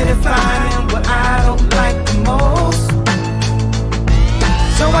gifted at finding what I don't like the most.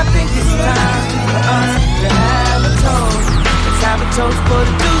 So I think it's time for us to have a toast. Let's have a toast for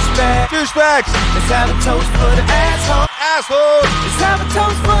the douchebags. Douchebags. Let's have a toast for the asshole. Asshole. Let's have a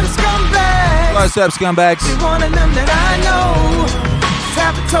toast for the scumbags. What's up, scumbags? Be one of them that I know. Let's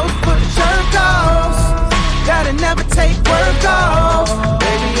have a toast for the jerk-offs. Gotta never take work off.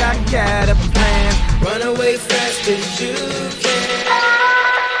 Baby, I got a plan. Run away fast as you can.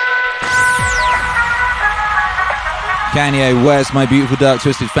 Kanye West, My Beautiful Dark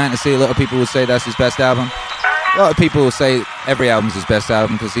Twisted Fantasy. A lot of people will say that's his best album. A lot of people will say every album's his best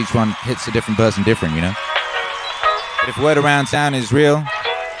album because each one hits a different person different, you know? But if word around town is real,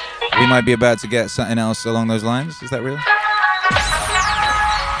 we might be about to get something else along those lines. Is that real?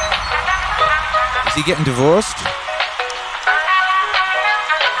 Is he getting divorced?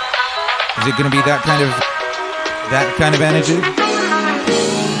 Is it going to be that kind of energy?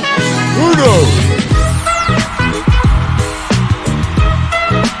 Who knows?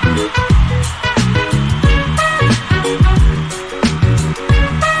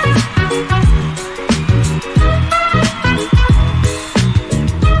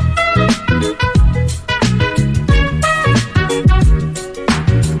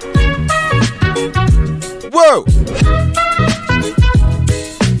 Whoa!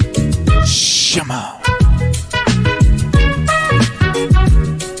 Shama.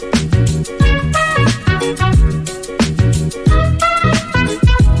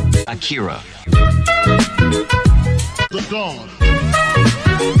 Akira. The Dawn.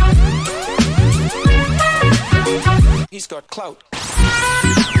 He's got clout.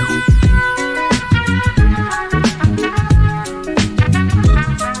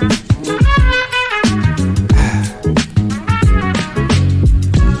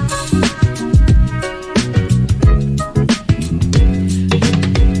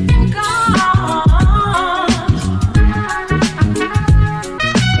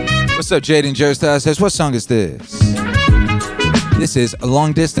 What's up, Jaden Joestar says, what song is this? This is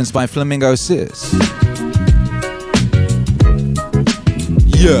Long Distance by Flamingo Sis.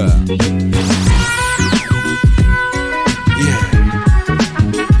 Yeah.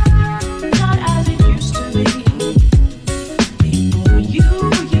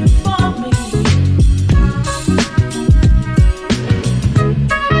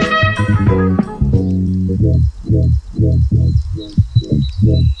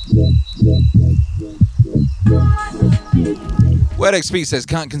 Word XP says,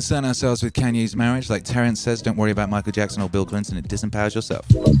 can't concern ourselves with Kanye's marriage. Like Terrence says, don't worry about Michael Jackson or Bill Clinton. It disempowers yourself.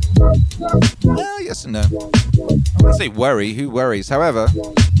 Well, yes and no. I wouldn't say worry. Who worries? However,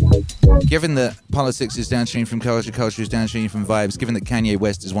 given that politics is downstream from culture, culture is downstream from vibes, given that Kanye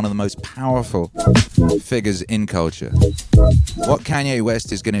West is one of the most powerful figures in culture, what Kanye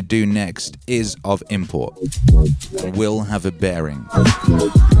West is going to do next is of import and will have a bearing.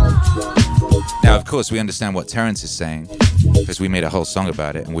 Now, of course, we understand what Terrence is saying because we made a whole song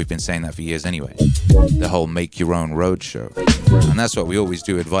about it, and we've been saying that for years anyway. The whole make your own road show. And that's what we always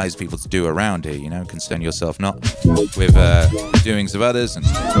do advise people to do around here, you know, concern yourself not with doings of others, and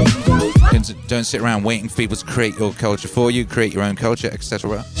don't sit around waiting for people to create your culture for you, create your own culture,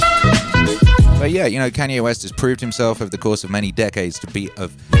 etc. But yeah, you know, Kanye West has proved himself over the course of many decades to be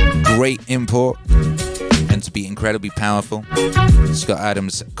of great import and to be incredibly powerful. Scott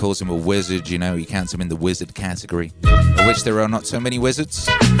Adams calls him a wizard, you know, he counts him in the wizard category, of which there are not so many wizards.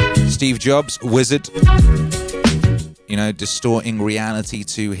 Steve Jobs, wizard, you know, distorting reality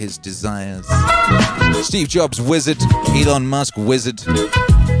to his desires. Steve Jobs, wizard. Elon Musk, wizard.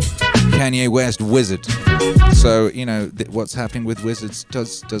 Kanye West, wizard. So, you know, what's happening with wizards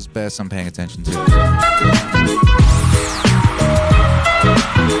does bear some paying attention to.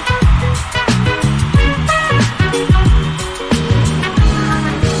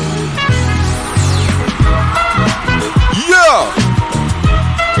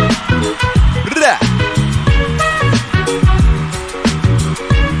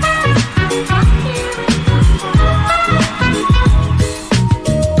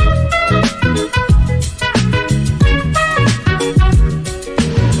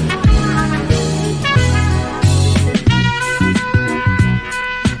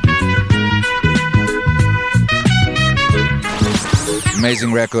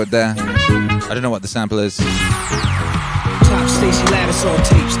 Amazing record there. I don't know what the sample is. Top Stacy Lattice on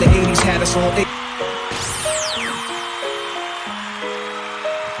tapes. The 80s had us on.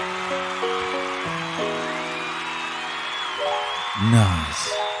 Nice.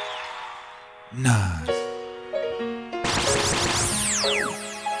 Nice.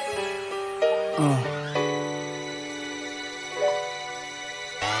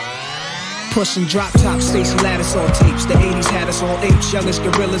 Pushing drop top Stacey Lattisaw tapes. The 80s had us all apes. Youngest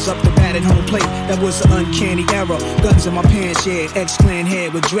gorillas up the bat at home plate. That was an uncanny era. Guns in my pants, yeah. X-Clan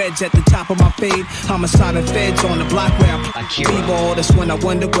head with dreads at the top of my fade. Homicide and feds on the block where I play b-ball. That's when I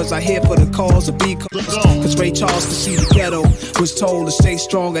wondered, was I here for the cause of Cause Ray Charles to see the ghetto was told to stay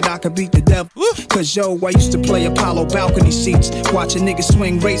strong and I could beat the devil. Cause yo, I used to play Apollo balcony seats, watching niggas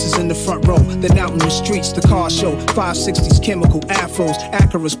swing races in the front row. Then out in the streets, the car show, 560s, chemical afros,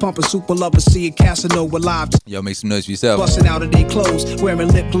 Acuras pumping, super lovers, seeing Casanova live. Yo, make some noise for yourself. Busting out of their clothes, wearing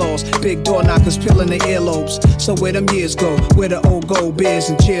lip gloss, big door knockers peeling their earlobes. So where them years go, where the old gold beers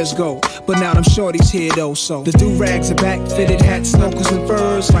and cheers go. But now them shorties here though, so the do-rags are back, fitted hats, snorkels and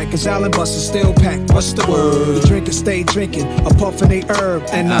furs. Rikers Island busters still packed, what's the word? The drinkers stay drinking, a puff of they herb.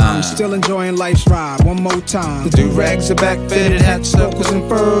 And I'm still enjoying life's ride, one more time. The do-rags are back, fitted hats, snorkels and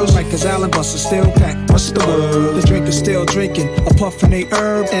furs. Rikers Island busters still packed, what's the word? The drinkers still drinking, a puff of they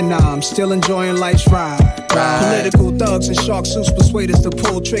herb. And I'm still enjoying life's ride. Political thugs and shark suits persuade us to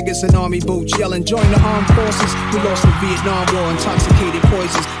pull triggers in army boots, yelling, join the armed forces. We lost the Vietnam War, intoxicated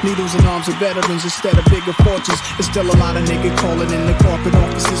poisons, needles and arms of veterans instead of bigger fortunes. There's still a lot of niggas calling in the corporate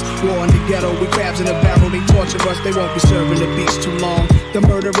offices. War in the ghetto, we crabs in a barrel, they torture us, they won't be serving the beast too long. The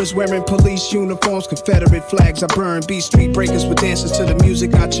murderers wearing police uniforms, Confederate flags. I burn B Street breakers with dances to the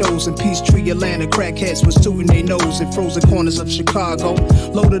music I chose. In Peachtree, Atlanta, crackheads was tooting their nose in frozen corners of Chicago.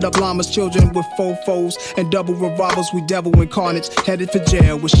 Loaded up llamas, children with fofos and double revolvers. We devil incarnates, headed for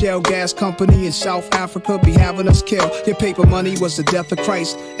jail with Shell Gas Company in South Africa be having us kill. Your paper money was the death of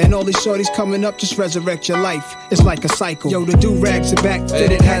Christ, and all these shorties coming up just resurrect your life. It's like a cycle. Yo, the do-rags are back,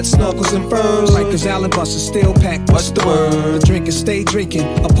 fitted hats, snorkels and furs. Rikers Island busters still packed, what's the word? The drinkers stay drinking,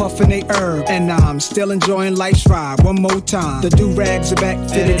 a puff and they herb. And I'm still enjoying life's ride, one more time. The do-rags are back,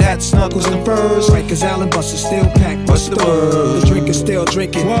 fitted hats, snorkels and furs. Rikers Island busters still packed, what's the word? The drinkers still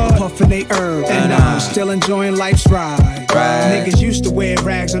drinking, a puff and they herb. And I'm still enjoying life's ride. Niggas used to wear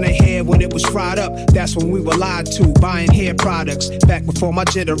rags on their hair when it was fried up. That's when we were lied to, buying hair products. Back before my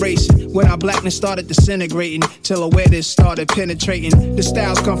generation, when our blackness started disintegrating, till awareness started penetrating. The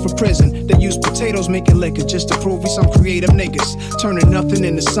styles come from prison. They use potatoes making liquor just to prove we some creative niggas. Turning nothing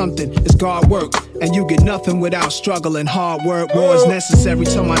into something is God work. And you get nothing without struggle and hard work. War is necessary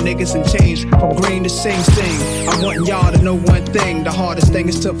to my niggas and change from green to sing sing. I want y'all to know one thing. The hardest thing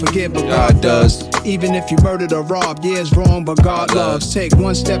is to forgive, but God does. Even if you murdered or robbed, yeah, it's wrong, but God loves. Take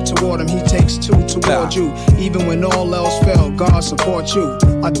one step toward him, he takes two toward you. Even when all else failed, God supports you.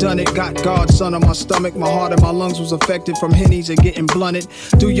 I done it, got God's son on my stomach. My heart and my lungs was affected from hennies and getting blunted.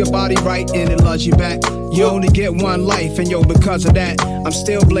 Do your body right and it loves you back. You only get one life, and yo, because of that, I'm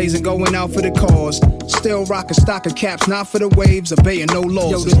still blazing, going out for the cause. Still rocking stock of caps, not for the waves, obeying no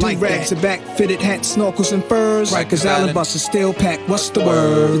laws. Yo, the do-rags are back, fitted hats, snorkels and furs. Rikers Island busters still packed, what's the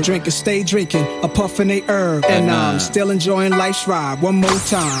word? The drinkers stay drinking, a puff and they herb. And I'm still enjoying life's ride, one more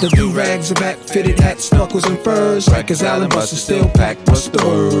time. The do-rags are back, fitted hats, snorkels and furs. Rikers Island busters still packed, what's the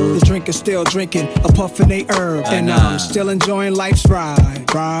word? The drinkers still drinking, a puff and they herb. And I'm still enjoying life's ride,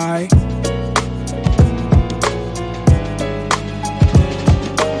 right?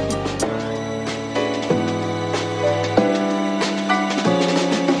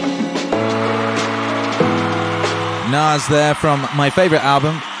 Nas there from my favorite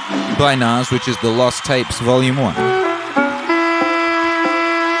album by Nas, which is The Lost Tapes Volume 1.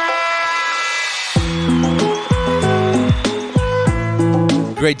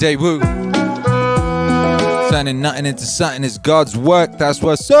 Great debut. Turning nothing into something is God's work. That's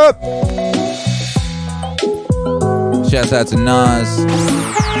what's up. Shouts out to Nas.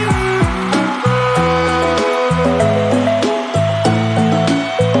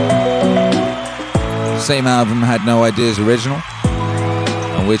 Same album had No Ideas Original,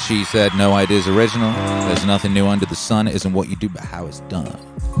 on which he said No Ideas Original. There's nothing new under the sun. It isn't what you do, but how it's done.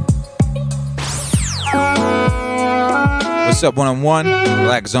 What's up, 1-on-1?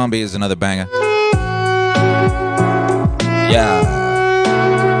 Black Zombie is another banger. Yeah.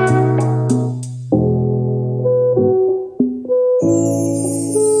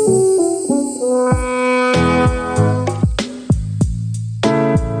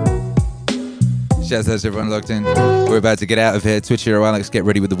 Shouts out to everyone locked in. We're about to get out of here. Twitch Hero Alex, get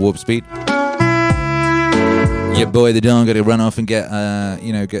ready with the warp speed. Your boy the Don got to run off and get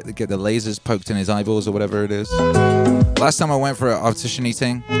get the lasers poked in his eyeballs or whatever it is. Last time I went for an optician-y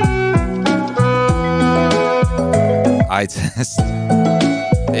thing, eye test.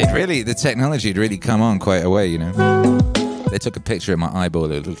 The technology had really come on quite a way, you know. They took a picture of my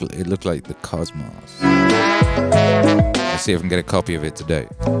eyeball. It looked like the cosmos. Let's see if I can get a copy of it today.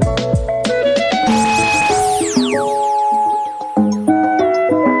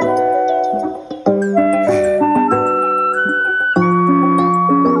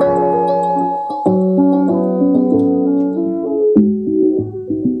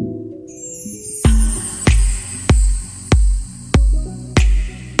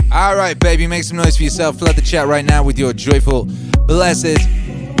 right, baby, make some noise for yourself. Flood the chat right now with your joyful, blessed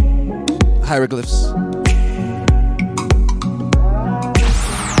hieroglyphs.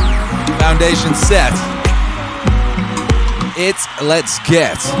 Foundation set. It's Let's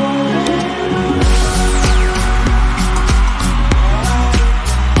Get.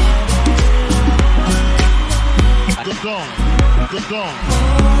 Good going. Good going.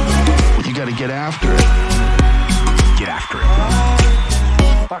 You gotta get after it. Get after it.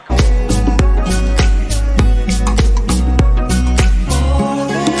 Fuck off.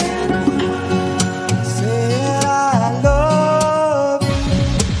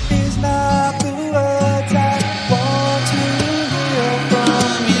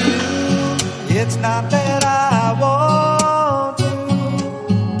 It's not that I want to,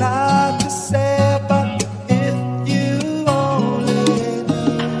 not to say, but if you only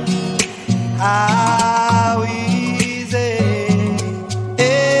knew how easy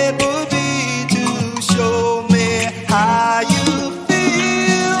it would be to show me how you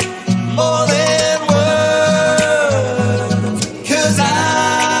feel more than words, 'cause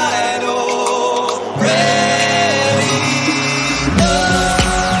I already know.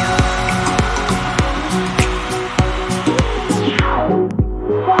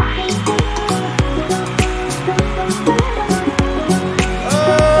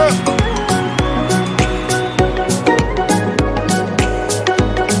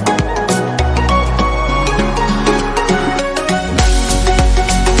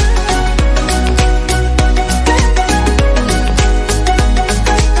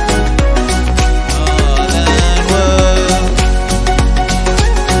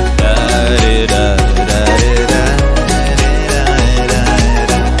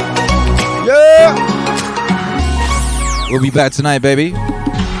 We'll be back tonight, baby. Now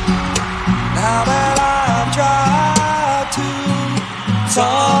that I've tried to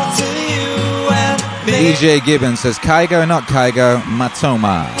talk to you and DJ Gibbons says Kygo, not Kygo,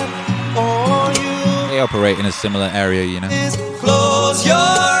 Matoma. They operate in a similar area, you know. close your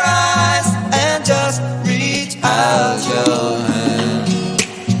eyes and just reach out your hand.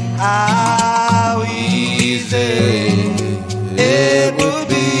 How easy it would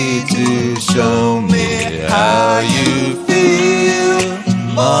be to show me how you feel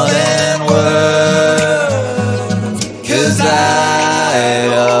more than words, 'cause I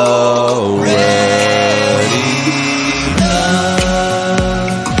already know.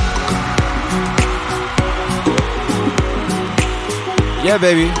 Yeah,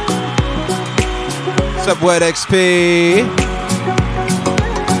 baby. What's up, Word XP?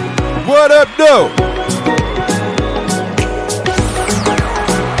 What up, though?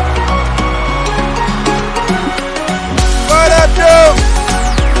 What up, though?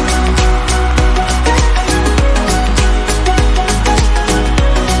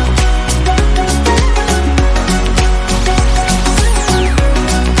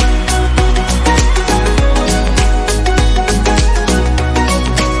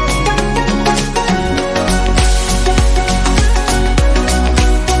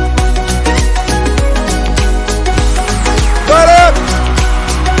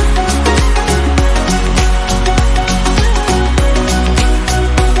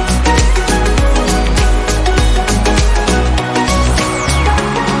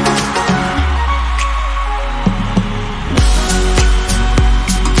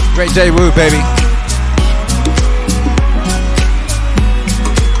 Great J Woo, baby.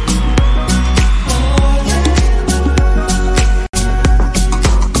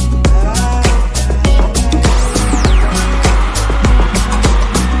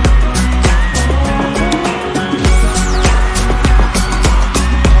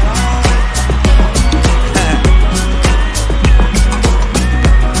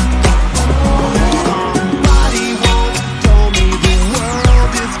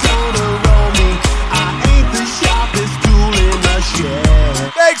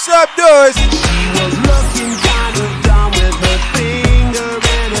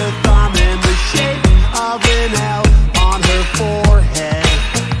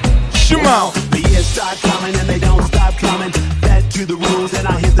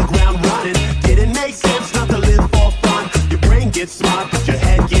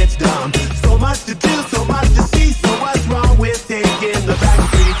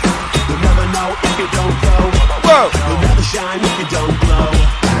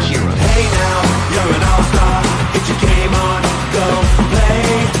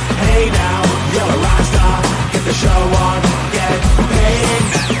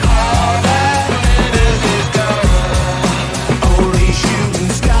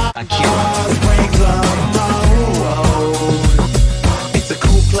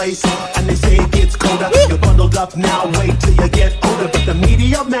 Place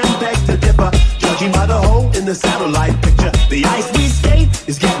man beg to differ. Judging by the hole in the satellite picture, the ice we skate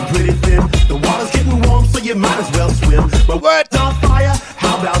is getting pretty thin. The water's getting warm, so you might as well swim. But what's on fire?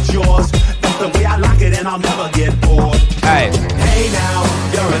 How about yours? That's the way I like it, and I'll never get bored. Hey. Hey now,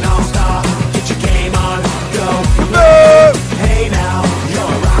 you're an all-star. Get your game on, go. Hey now, you're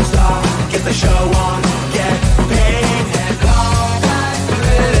a rock star. Get the show on, get paid, and all night.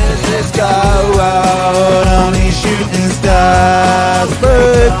 Let's go out on these shooting stars.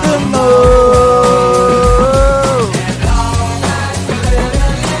 Break the mold. And all night,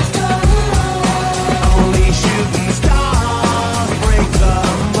 let's go. Only shooting stars break the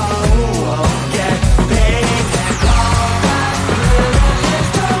mold. Get paid, and all night, let's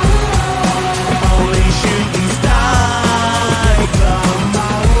go. Only shooting stars break the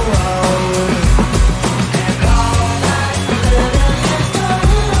mold. And all night, let's go.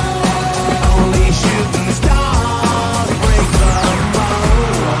 Only shooting stars break the mold.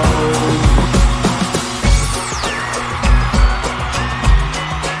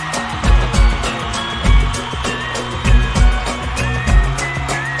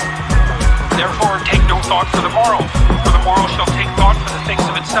 Therefore, take no thought for the moral, for the moral shall take thought for the things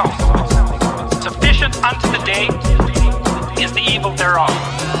of itself. Sufficient unto the day is the evil thereof.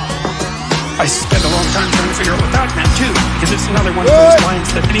 I spent a long time trying to figure out what that meant too, because it's another one of those lines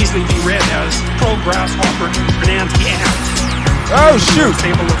that can easily be read as pro-grasshopper and anti-ant. Oh shoot!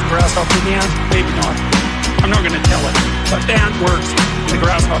 Fable of the grasshopper and the ant? Maybe not. I'm not going to tell it. But the ant works and the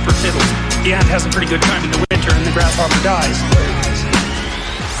grasshopper fiddles. The ant has a pretty good time in the winter and the grasshopper dies.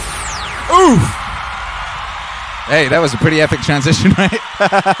 Ooh! Hey, that was a pretty epic transition, right?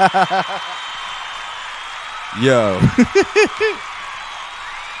 Yo.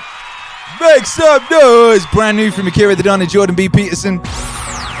 Make some noise! Brand new from Akira the Don and Jordan B. Peterson.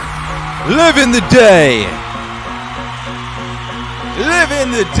 Live in the day. Live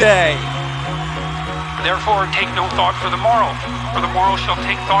in the day. Therefore, take no thought for the moral, for the moral shall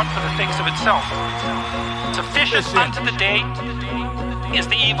take thought for the things of itself. Sufficient unto the day is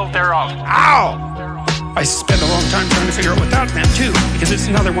the evil thereof. Ow! I spent a long time trying to figure out what that meant too, because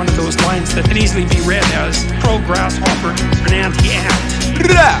it's another one of those lines that can easily be read as pro-grasshopper and anti-ant.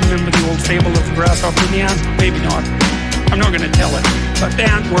 Remember the old fable of the grasshopper and the ant? Maybe not. I'm not going to tell it. But the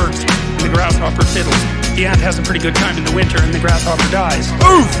ant works and the grasshopper fiddles. The ant has a pretty good time in the winter and the grasshopper dies.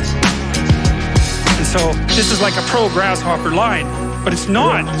 Oof! And so this is like a pro-grasshopper line, but it's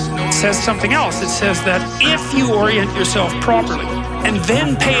not. It says something else. It says that if you orient yourself properly and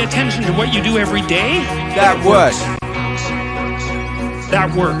then pay attention to what you do every day, that works.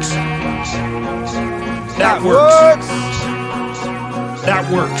 That works. That works. That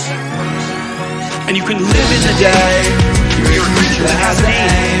works. And you can live in the day. You're a creature that has an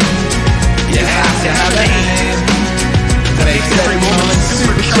aim. You have to have an aim. That makes every moment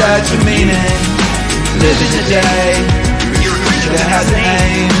supercharged with meaning. Live in the day. You're a creature that has an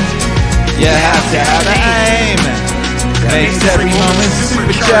aim. You have to have an aim. That makes every moment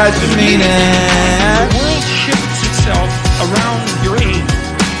supercharged with meaning. The world shifts itself around your aim.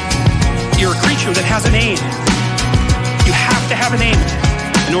 You're a creature that has an aim. You have to have an aim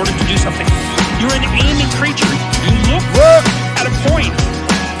in order to do something. You're an aiming creature. You look at a point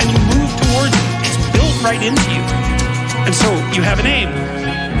and you move towards it. It's built right into you. And so you have an aim.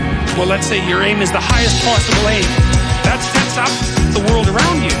 Well, let's say your aim is the highest possible aim. That sets up the world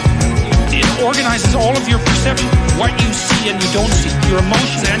around you. It organizes all of your perception, what you see and you don't see, your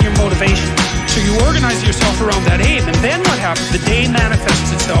emotions and your motivation. So you organize yourself around that aim, and then what happens? The day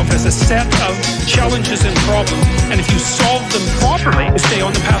manifests itself as a set of challenges and problems, and if you solve them properly, you stay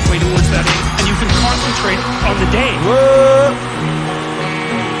on the pathway towards that aim, and you can concentrate on the day.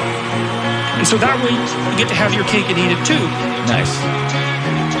 And so that way, you get to have your cake and eat it too. Nice.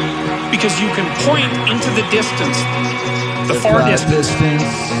 Because you can point into the distance, the far distance.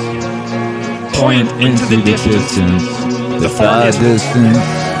 Point into the distance, the far distance.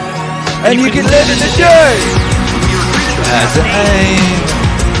 And you can live in the day. You have to aim.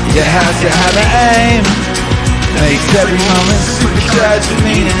 You have to have an aim. Makes every moment supercharged with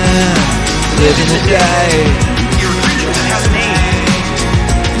meaning. Live in the day. You have an aim.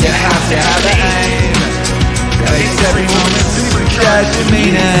 You have to have an aim. Makes every moment supercharged with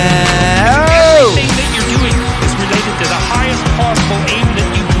meaning. Everything that you're doing is related to the highest possible aim that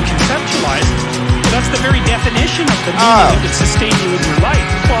you can conceptualize. That's the very definition of the meaning that would sustain you in your life.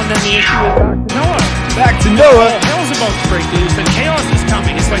 Well, and then the issue is Noah. Back to Noah. Hell's about to break loose and chaos is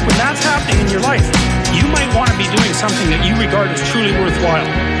coming. It's like when that's happening in your life, you might want to be doing something that you regard as truly worthwhile.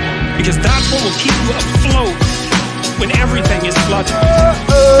 Because that's what will keep you afloat when everything is flooded.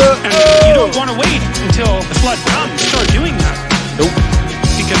 And you don't want to wait until the flood comes to start doing that. Nope.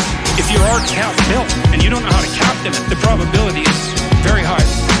 Because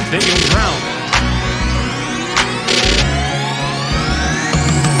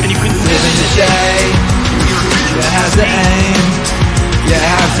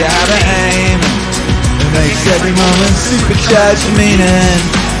have to have an aim. It makes every moment supercharged with meaning.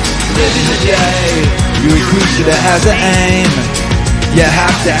 Living the day, you're a creature that has an aim. You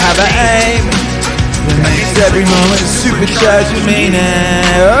have to have an aim. It makes every moment supercharged with meaning.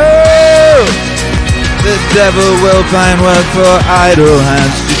 Oh! The devil will find work for idle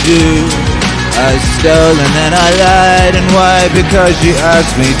hands to do. I stole and then I lied, and why? Because you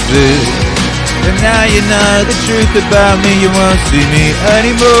asked me to. But now you know the truth about me, you won't see me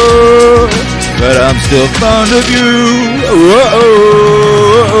anymore. But I'm still fond of you. Whoa,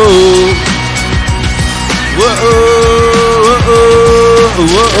 whoa, whoa,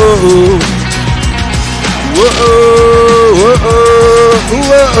 whoa, whoa,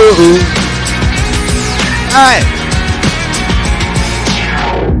 whoa, whoa. Alright.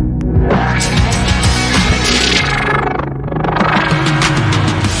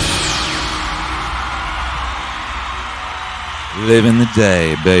 Living the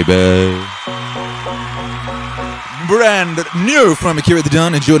day, baby. Brand new from Akira the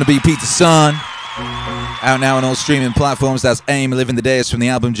Don and Jordan B. Peterson. Out now on all streaming platforms. That's AIM, Living the Day. It's from the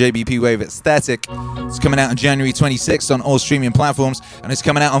album JBP Wave Aesthetic. It's coming out on January 26th on all streaming platforms, and it's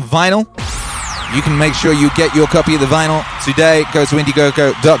coming out on vinyl. You can make sure you get your copy of the vinyl today. Go to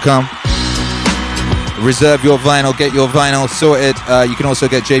indiegogo.com. Reserve your vinyl, get your vinyl sorted. You can also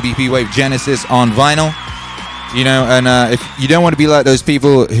get JBP Wave Genesis on vinyl. You know, and if you don't want to be like those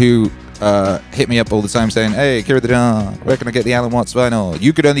people who hit me up all the time saying, hey, Kira the Dawn, where can I get the Alan Watts vinyl?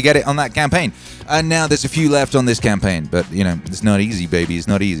 You could only get it on that campaign. And now there's a few left on this campaign. But, you know, it's not easy, baby. It's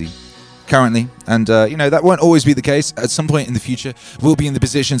not easy. Currently, and you know, that won't always be the case. At some point in the future, we'll be in the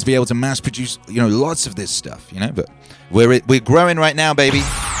position to be able to mass produce, you know, lots of this stuff, you know. But we're growing right now, baby.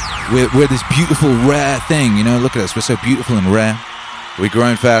 We're this beautiful, rare thing, you know. Look at us, we're so beautiful and rare. We're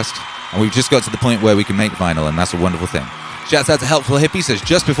growing fast, and we've just got to the point where we can make vinyl, and that's a wonderful thing. Shouts out to Helpful Hippie, says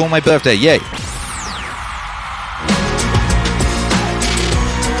just before my birthday, yay.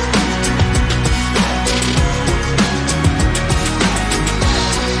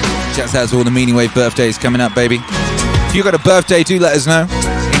 Shouts out to all the Meaningwave birthdays coming up, baby. If you got a birthday, do let us know.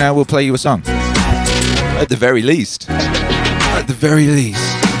 You know, we'll play you a song. At the very least. At the very least.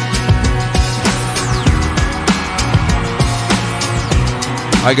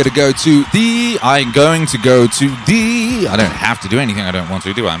 I'm going to go to the... I don't have to do anything I don't want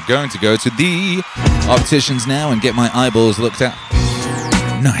to do. I'm going to go to the opticians now and get my eyeballs looked at.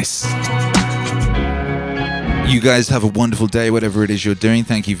 Nice. You guys have a wonderful day, whatever it is you're doing.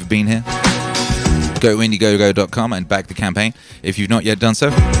 Thank you for being here. Go to indiegogo.com and back the campaign if you've not yet done so.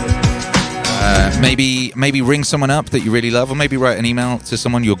 Maybe ring someone up that you really love, or maybe write an email to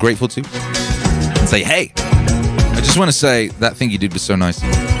someone you're grateful to and say, hey, I just want to say that thing you did was so nice.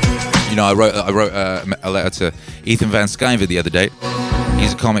 You know, I wrote a letter to Ethan Van Sciver the other day.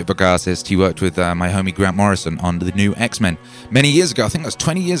 He's a comic book artist. He worked with my homie Grant Morrison on the new X-Men many years ago. I think that was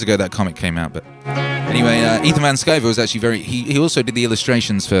 20 years ago that comic came out. But anyway, Ethan Van Sciver was actually he also did the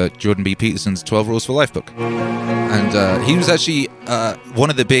illustrations for Jordan B. Peterson's 12 Rules for Life book. And he was actually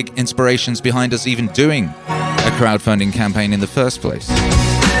one of the big inspirations behind us even doing a crowdfunding campaign in the first place.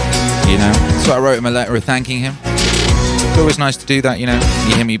 You know, so I wrote him a letter thanking him. It's always nice to do that, you know.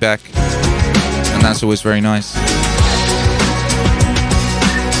 He hit me back, and that's always very nice.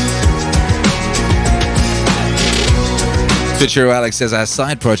 Twitchero Alex says our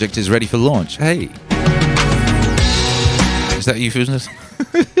side project is ready for launch. Hey. Is that euphemism?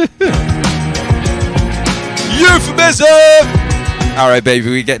 Euphemism! Alright, baby,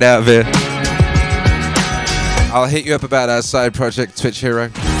 we get out of here. I'll hit you up about our side project, Twitch Hero.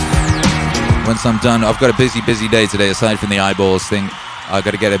 Once I'm done, I've got a busy day today, aside from the eyeballs thing. I've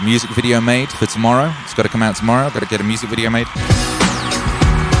got to get a music video made for tomorrow. It's got to come out tomorrow. I've got to get a music video made.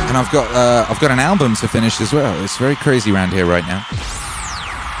 And I've got an album to finish as well. It's very crazy around here right now.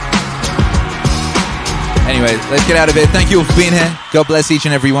 Anyway, let's get out of here. Thank you all for being here. God bless each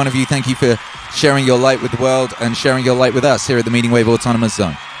and every one of you. Thank you for sharing your light with the world and sharing your light with us here at the Meaningwave Autonomous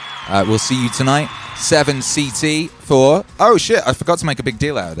Zone. We'll see you tonight, 7 CT for... Oh shit, I forgot to make a big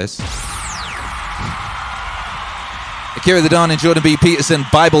deal out of this. Akira the Don and Jordan B. Peterson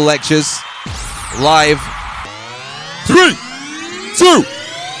Bible Lectures live. 3, 2,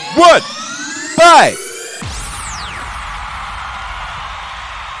 1, bye!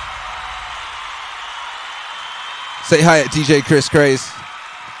 Say hi at DJ Chris Craze.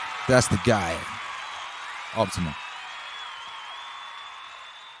 That's the guy. Optimal.